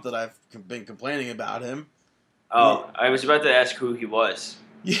past month that I've been complaining about him. Oh, I was about to ask who he was.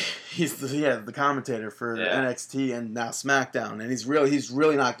 Yeah, he's the commentator for NXT and now SmackDown, and he's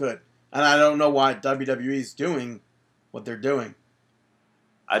really not good. And I don't know why WWE's doing what they're doing.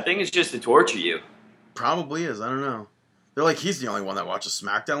 I think it's just to torture you. Probably is. I don't know. They're like, he's the only one that watches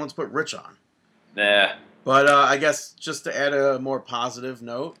SmackDown. Let's put Rich on. Yeah. But I guess just to add a more positive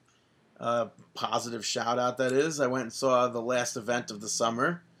note, positive shout out that is, I went and saw the last event of the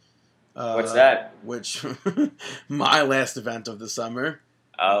summer. What's that? Which my last event of the summer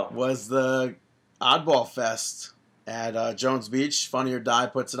was the Oddball Fest at Jones Beach. Funny or Die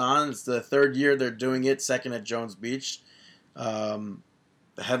puts it on. It's the third year they're doing it, second at Jones Beach. The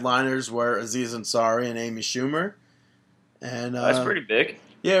headliners were Aziz Ansari and Amy Schumer. And That's pretty big.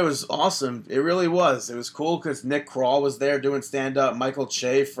 Yeah, it was awesome. It really was. It was cool because Nick Kroll was there doing stand-up. Michael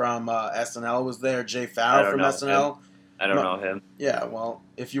Che from SNL was there. Jay Farrow from SNL. I don't know him. Yeah, well,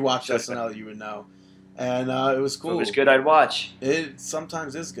 if you watched SNL, you would know. And it was cool. If it was good, I'd watch. It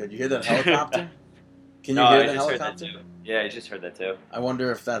sometimes is good. You hear that helicopter? Can you hear the helicopter? Heard that too. Yeah, I just heard that too. I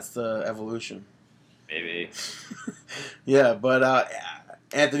wonder if that's the evolution. Maybe. Yeah, but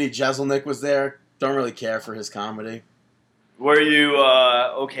Anthony Jeselnik was there. Don't really care for his comedy. Were you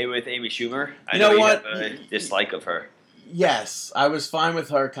okay with Amy Schumer? I know what? You have a dislike of her. Yes, I was fine with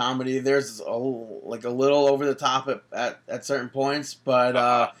her comedy. There's a little over the top at certain points,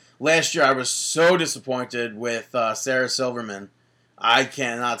 but last year I was so disappointed with Sarah Silverman. I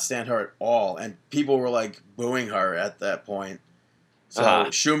cannot stand her at all, and people were like booing her at that point. So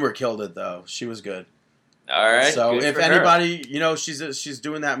Schumer killed it though. She was good. All right. So good if for her. anybody, she's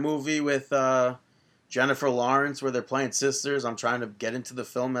doing that movie with Jennifer Lawrence where they're playing sisters. I'm trying to get into the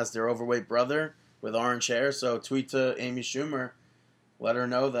film as their overweight brother with orange hair. So tweet to Amy Schumer, let her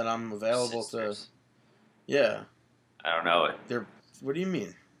know that I'm available Sisters. to. Yeah. I don't know it. What do you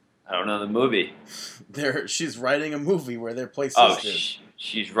mean? I don't know the movie. She's writing a movie where they play Oh, sisters.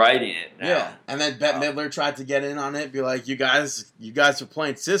 she's writing it now. Yeah, and then Bette Midler tried to get in on it, be like, you guys are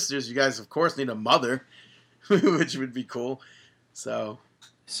playing sisters. You guys, of course, need a mother, which would be cool. So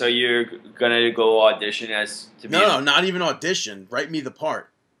you're gonna go audition as to be? No, not even audition. Write me the part.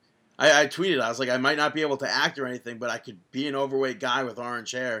 I tweeted. I was like, I might not be able to act or anything, but I could be an overweight guy with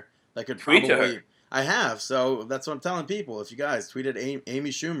orange hair that could Tweet to probably. her. I have, so that's what I'm telling people. If you guys tweeted Amy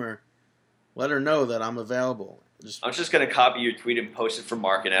Schumer, let her know that I'm available. I'm just gonna copy your tweet and post it for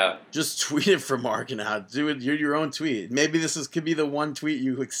Markin Out. Just tweet it for Markin Out. Do it. You're your own tweet. Maybe could be the one tweet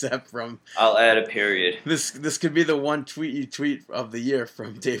you accept from. I'll add a period. This could be the one tweet you tweet of the year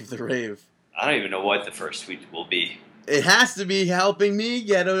from Dave the Rave. I don't even know what the first tweet will be. It has to be helping me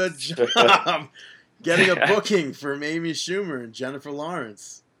get a job, getting a booking from Amy Schumer and Jennifer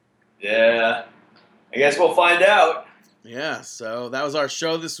Lawrence. Yeah, I guess we'll find out. Yeah, so that was our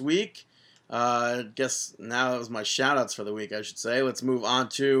show this week. Guess now that was my shout-outs for the week, I should say. Let's move on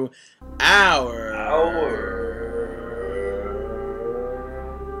to our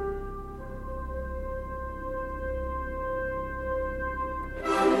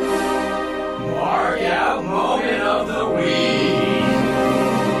Mark Out Moment of the Week.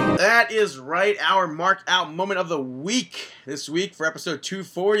 That is right, our Mark Out Moment of the Week. This week for episode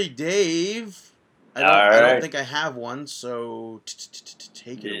 240, Dave. I don't think I have one, so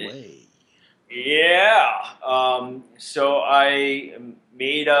take it away. Yeah. So I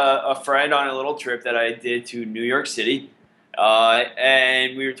made a friend on a little trip that I did to New York City,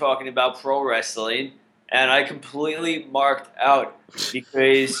 and we were talking about pro wrestling, and I completely marked out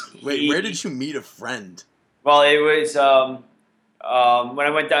because Wait, where did you meet a friend? Well, it was when I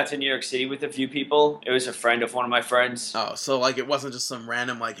went down to New York City with a few people. It was a friend of one of my friends. Oh, so like it wasn't just some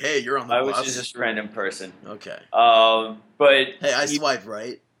random like, hey, you're on the bus. I was just a random person. Okay. But hey, I swiped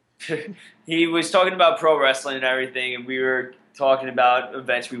right. He was talking about pro wrestling and everything, and we were talking about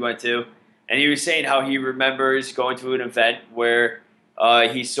events we went to, and he was saying how he remembers going to an event where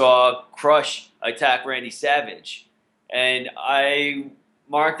he saw Crush attack Randy Savage, and I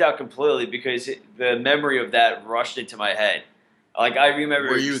marked out completely because the memory of that rushed into my head. Like I remember.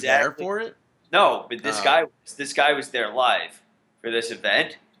 Were you there for it? No, but this guy was there live for this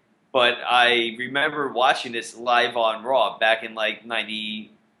event. But I remember watching this live on Raw back in like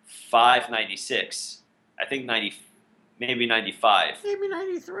 95, 96. I think maybe 95. Maybe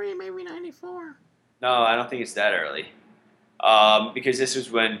 93, maybe 94. No, I don't think it's that early. Because this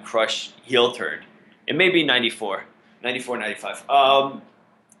was when Crush heel turned. It may be 94, 95.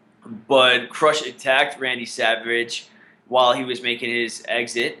 But Crush attacked Randy Savage while he was making his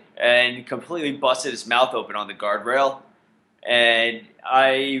exit and completely busted his mouth open on the guardrail. And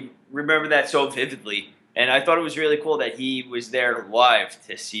I remember that so vividly. And I thought it was really cool that he was there live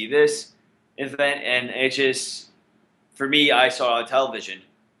to see this event. And it just, for me, I saw it on television.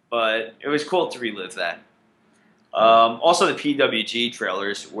 But it was cool to relive that. Also, the PWG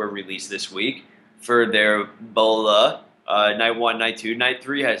trailers were released this week for their Bola. Night 1, Night 2. Night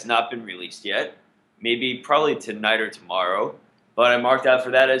 3 has not been released yet. Maybe probably tonight or tomorrow. But I marked out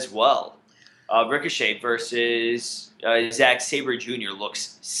for that as well. Ricochet versus Zack Sabre Jr.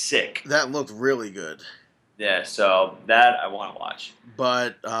 looks sick. That looked really good. Yeah, so that I want to watch.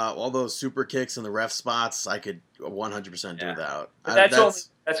 But all those super kicks and the ref spots, I could 100% do without. But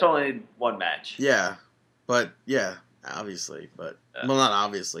that's only one match. Yeah, but yeah, obviously, but well, not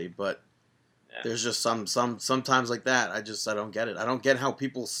obviously, but there's just sometimes like that. I don't get it. I don't get how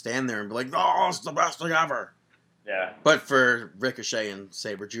people stand there and be like, "Oh, it's the best thing ever." Yeah. But for Ricochet and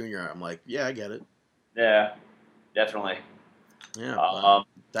Sabre Jr., I'm like, yeah, I get it. Yeah, definitely. Yeah.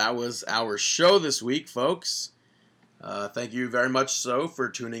 That was our show this week, folks. Thank you very much for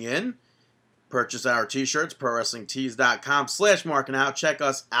tuning in. Purchase our t-shirts, prowrestlingtees.com/markinout. Check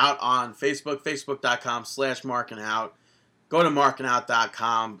us out on Facebook, facebook.com/markinout. Go to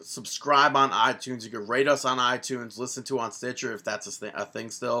markinout.com. Subscribe on iTunes. You can rate us on iTunes. Listen to on Stitcher if that's a thing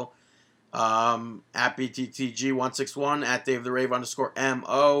still. At BTTG161, at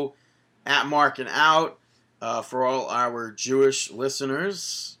DaveTheRave_MO, at Markin Out. For all our Jewish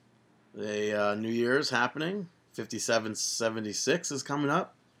listeners, the New Year's happening. 5776 is coming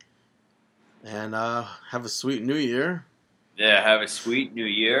up. And have a sweet new year. Yeah, have a sweet new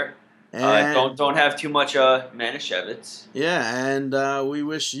year. And Don't have too much Manischewitz. yeah, and we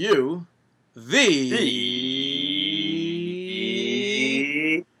wish you the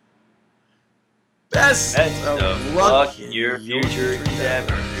best Best of of luck luck in your future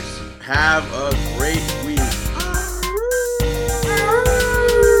endeavors. Have a great week.